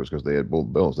floaters because they had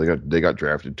both belts. They got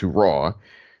drafted to Raw,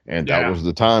 and that was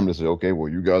the time to say, okay, well,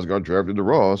 you guys got drafted to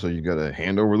Raw, so you got to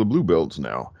hand over the blue belts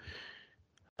now.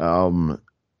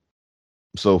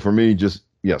 So for me, just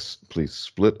yes, please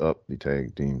split up the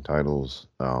tag team titles,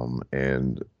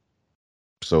 and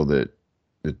so that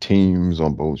the teams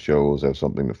on both shows have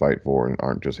something to fight for and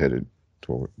aren't just headed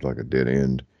toward like a dead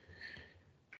end.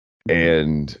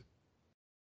 And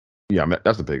yeah,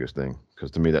 that's the biggest thing,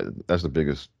 because to me that's the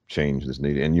biggest change that's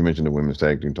needed. And you mentioned the women's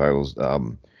tag team titles.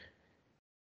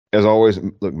 As always,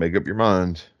 look, make up your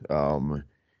mind. Do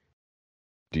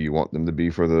you want them to be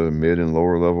for the mid and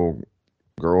lower level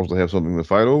girls to have something to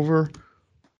fight over,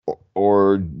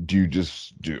 or do you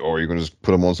or are you going to just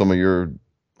put them on some of your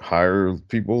higher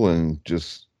people and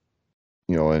just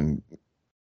and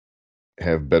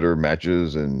have better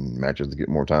matches and matches to get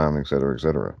more time, et cetera, et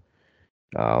cetera?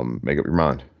 Make up your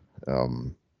mind.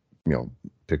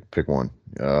 Pick one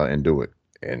and do it.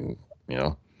 And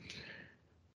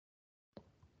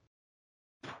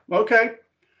Okay.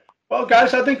 Well,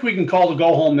 guys, I think we can call the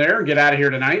go home there and get out of here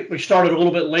tonight. We started a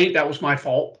little bit late. That was my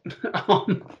fault.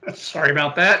 Sorry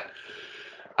about that.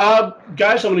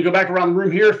 Guys, I'm going to go back around the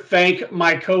room here. Thank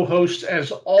my co-host,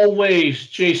 as always,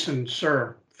 Jason,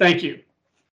 sir. Thank you.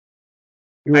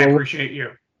 I appreciate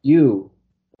you.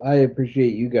 I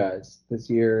appreciate you guys. This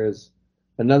year is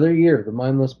another year, the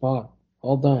Mindless Pod.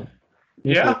 All done.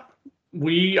 Yeah.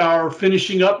 We are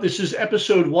finishing up. This is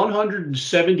episode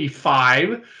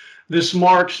 175. This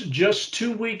marks just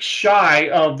 2 weeks shy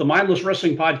of the Mindless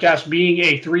Wrestling Podcast being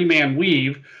a 3-man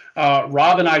weave.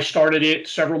 Rob and I started it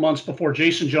several months before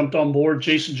Jason jumped on board.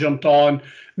 Jason jumped on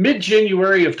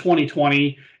mid-January of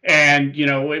 2020, and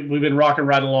we've been rocking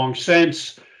right along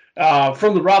since.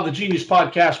 From the Rob the Genius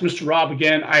Podcast, Mr. Rob,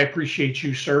 again, I appreciate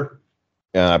you, sir.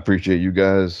 And I appreciate you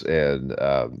guys. And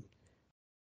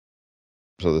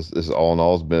so this all in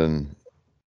all has been,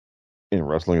 in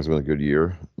wrestling, it's been a good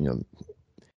year,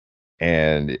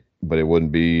 but it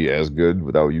wouldn't be as good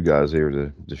without you guys here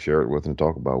to share it with and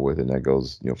talk about with. And that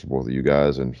goes, for both of you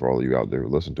guys and for all of you out there who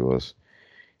listen to us.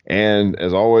 And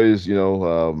as always,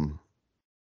 to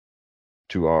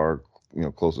our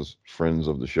closest friends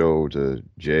of the show, to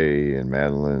Jay and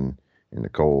Madeline and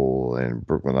Nicole and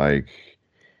Brooklyn Ike.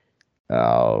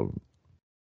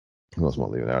 Who else am I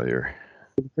leaving out here?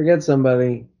 Forget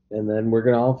somebody, and then we're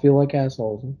gonna all feel like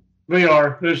assholes. We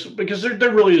are. Because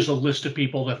there really is a list of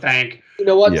people to thank. You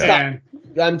know what? Yeah. Stop.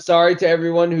 I'm sorry to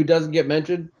everyone who doesn't get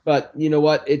mentioned, but you know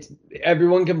what? It's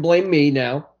everyone can blame me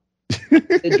now.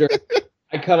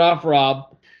 I cut off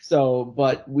Rob. So,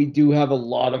 but we do have a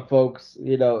lot of folks,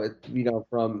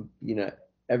 from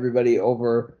everybody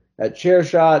over at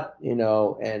Chairshot,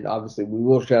 and obviously we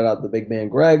will shout out the big man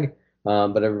Greg,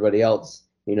 but everybody else,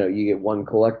 you get one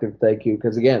collective thank you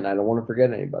because again, I don't want to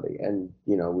forget anybody, and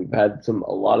we've had a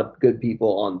lot of good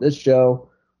people on this show.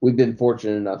 We've been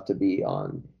fortunate enough to be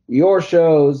on your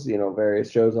shows, various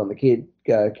shows on the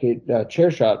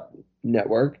Chairshot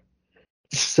network.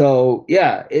 So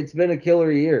yeah, it's been a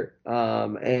killer year,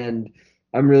 and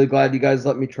I'm really glad you guys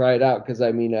let me try it out because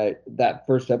that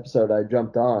first episode I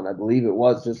jumped on, I believe it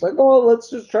was just like, oh, let's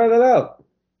just try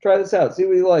this out, see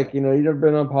what you like. You've never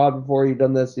been on pod before, you've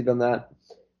done this, you've done that.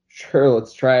 Sure,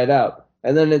 let's try it out.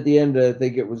 And then at the end, I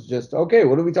think it was just okay.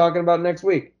 What are we talking about next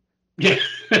week? Yeah,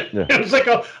 it was like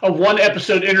a one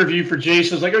episode interview for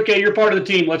Jason. It's like, okay, you're part of the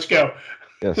team, let's go.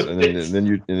 Yes, and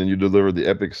then you delivered the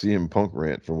epic CM Punk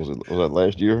rant from was that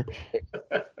last year?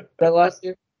 That last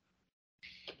year?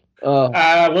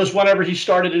 Was whenever he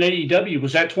started in AEW.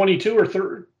 Was that 22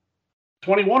 or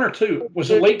 21 or 2? Was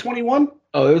it late 21?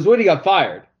 Oh, it was when he got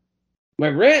fired. My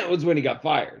rant was when he got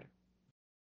fired.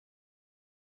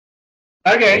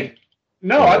 Okay.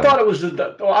 No, I thought it was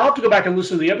I'll have to go back and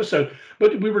listen to the episode.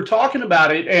 But we were talking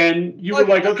about it, and you were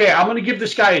like, okay, I'm going to give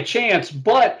this guy a chance.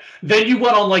 But then you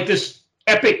went on like this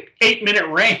epic 8-minute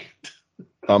rant.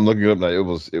 I'm looking up now. It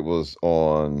was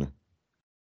on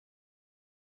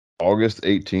August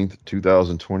 18th,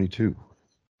 2022.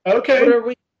 Okay. But are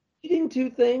we eating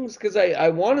two things? Because I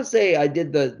want to say I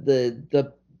did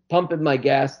the pumping my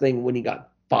gas thing when he got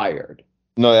fired.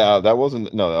 No, that wasn't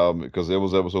because there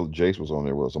was episode Jace was on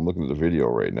there. I'm looking at the video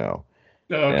right now.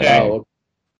 Okay.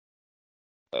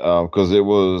 Because it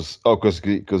was because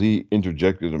he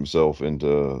interjected himself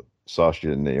into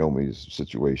Sasha and Naomi's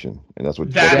situation, and that's what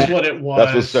it was.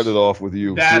 That's what set it off with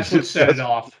you. That's what set it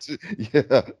off.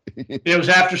 Yeah. It was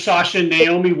after Sasha and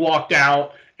Naomi walked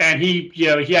out, and he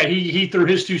threw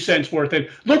his 2 cents worth. And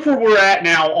look where we're at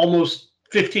now, almost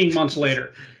 15 months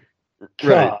later.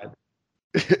 Right.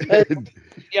 And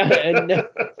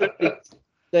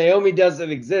Naomi doesn't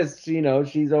exist.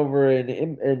 She's over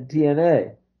in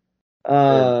TNA.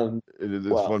 It's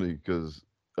funny because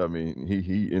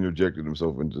he interjected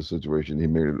himself into the situation. He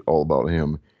made it all about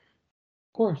him.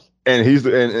 Of course. And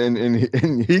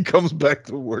and he comes back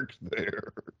to work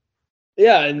there.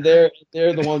 Yeah, and they're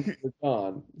the ones who are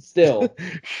gone. Still.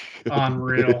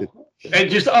 Unreal.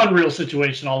 And just unreal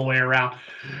situation all the way around.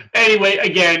 Anyway,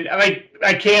 again,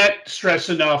 I can't stress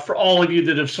enough for all of you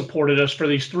that have supported us for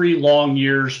these 3 long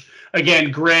years.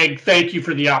 Again, Greg, thank you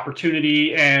for the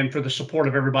opportunity and for the support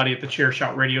of everybody at the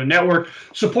Chairshot Radio Network.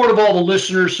 Support of all the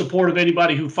listeners, support of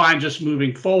anybody who finds us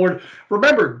moving forward.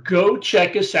 Remember, go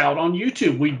check us out on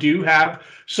YouTube. We do have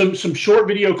some short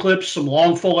video clips, some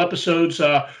long full episodes.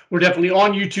 We're definitely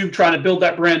on YouTube trying to build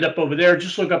that brand up over there.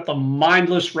 Just look up the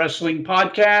Mindless Wrestling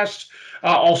Podcast.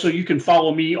 Also, you can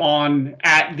follow me on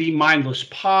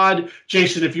 @TheMindlessPod.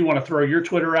 Jason, if you want to throw your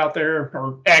Twitter out there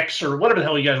or X or whatever the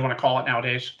hell you guys want to call it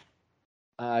nowadays.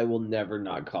 I will never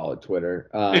not call it Twitter.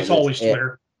 It's always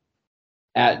Twitter.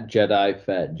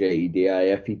 @JediFett,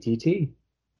 JEDIFETT.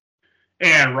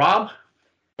 And Rob?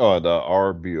 Oh, the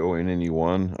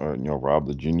RBONNE1, or Rob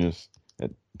the Genius at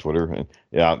Twitter. And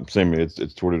yeah, same.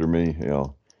 It's Twitter to me.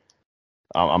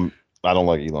 I don't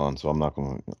like Elon, so I'm not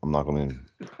gonna.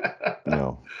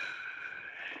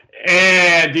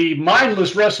 And the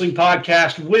Mindless Wrestling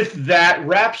Podcast, with that,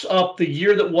 wraps up the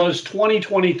year that was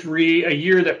 2023, a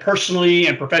year that personally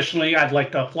and professionally I'd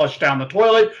like to flush down the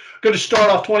toilet. Going to start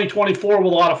off 2024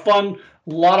 with a lot of fun,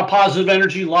 a lot of positive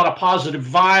energy, a lot of positive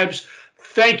vibes.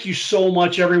 Thank you so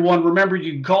much, everyone. Remember,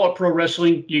 you can call it pro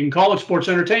wrestling, you can call it sports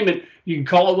entertainment, you can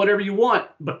call it whatever you want,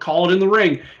 but call it in the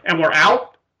ring. And we're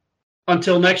out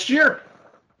until next year.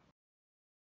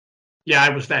 Yeah, I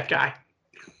was that guy.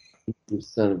 You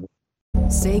son of a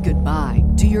Say goodbye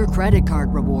to your credit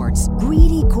card rewards.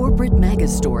 Greedy corporate mega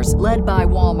stores, led by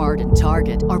Walmart and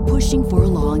Target, are pushing for a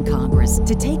law in Congress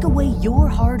to take away your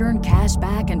hard-earned cash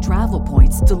back and travel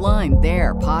points to line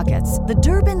their pockets. The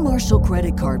Durbin-Marshall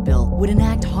credit card bill would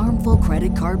enact harmful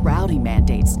credit card routing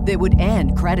mandates that would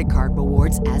end credit card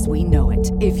rewards as we know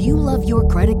it. If you love your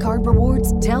credit card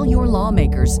rewards, tell your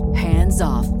lawmakers, hands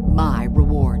off my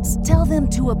rewards. Tell them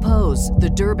to oppose the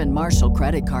Durbin-Marshall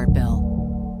credit card bill.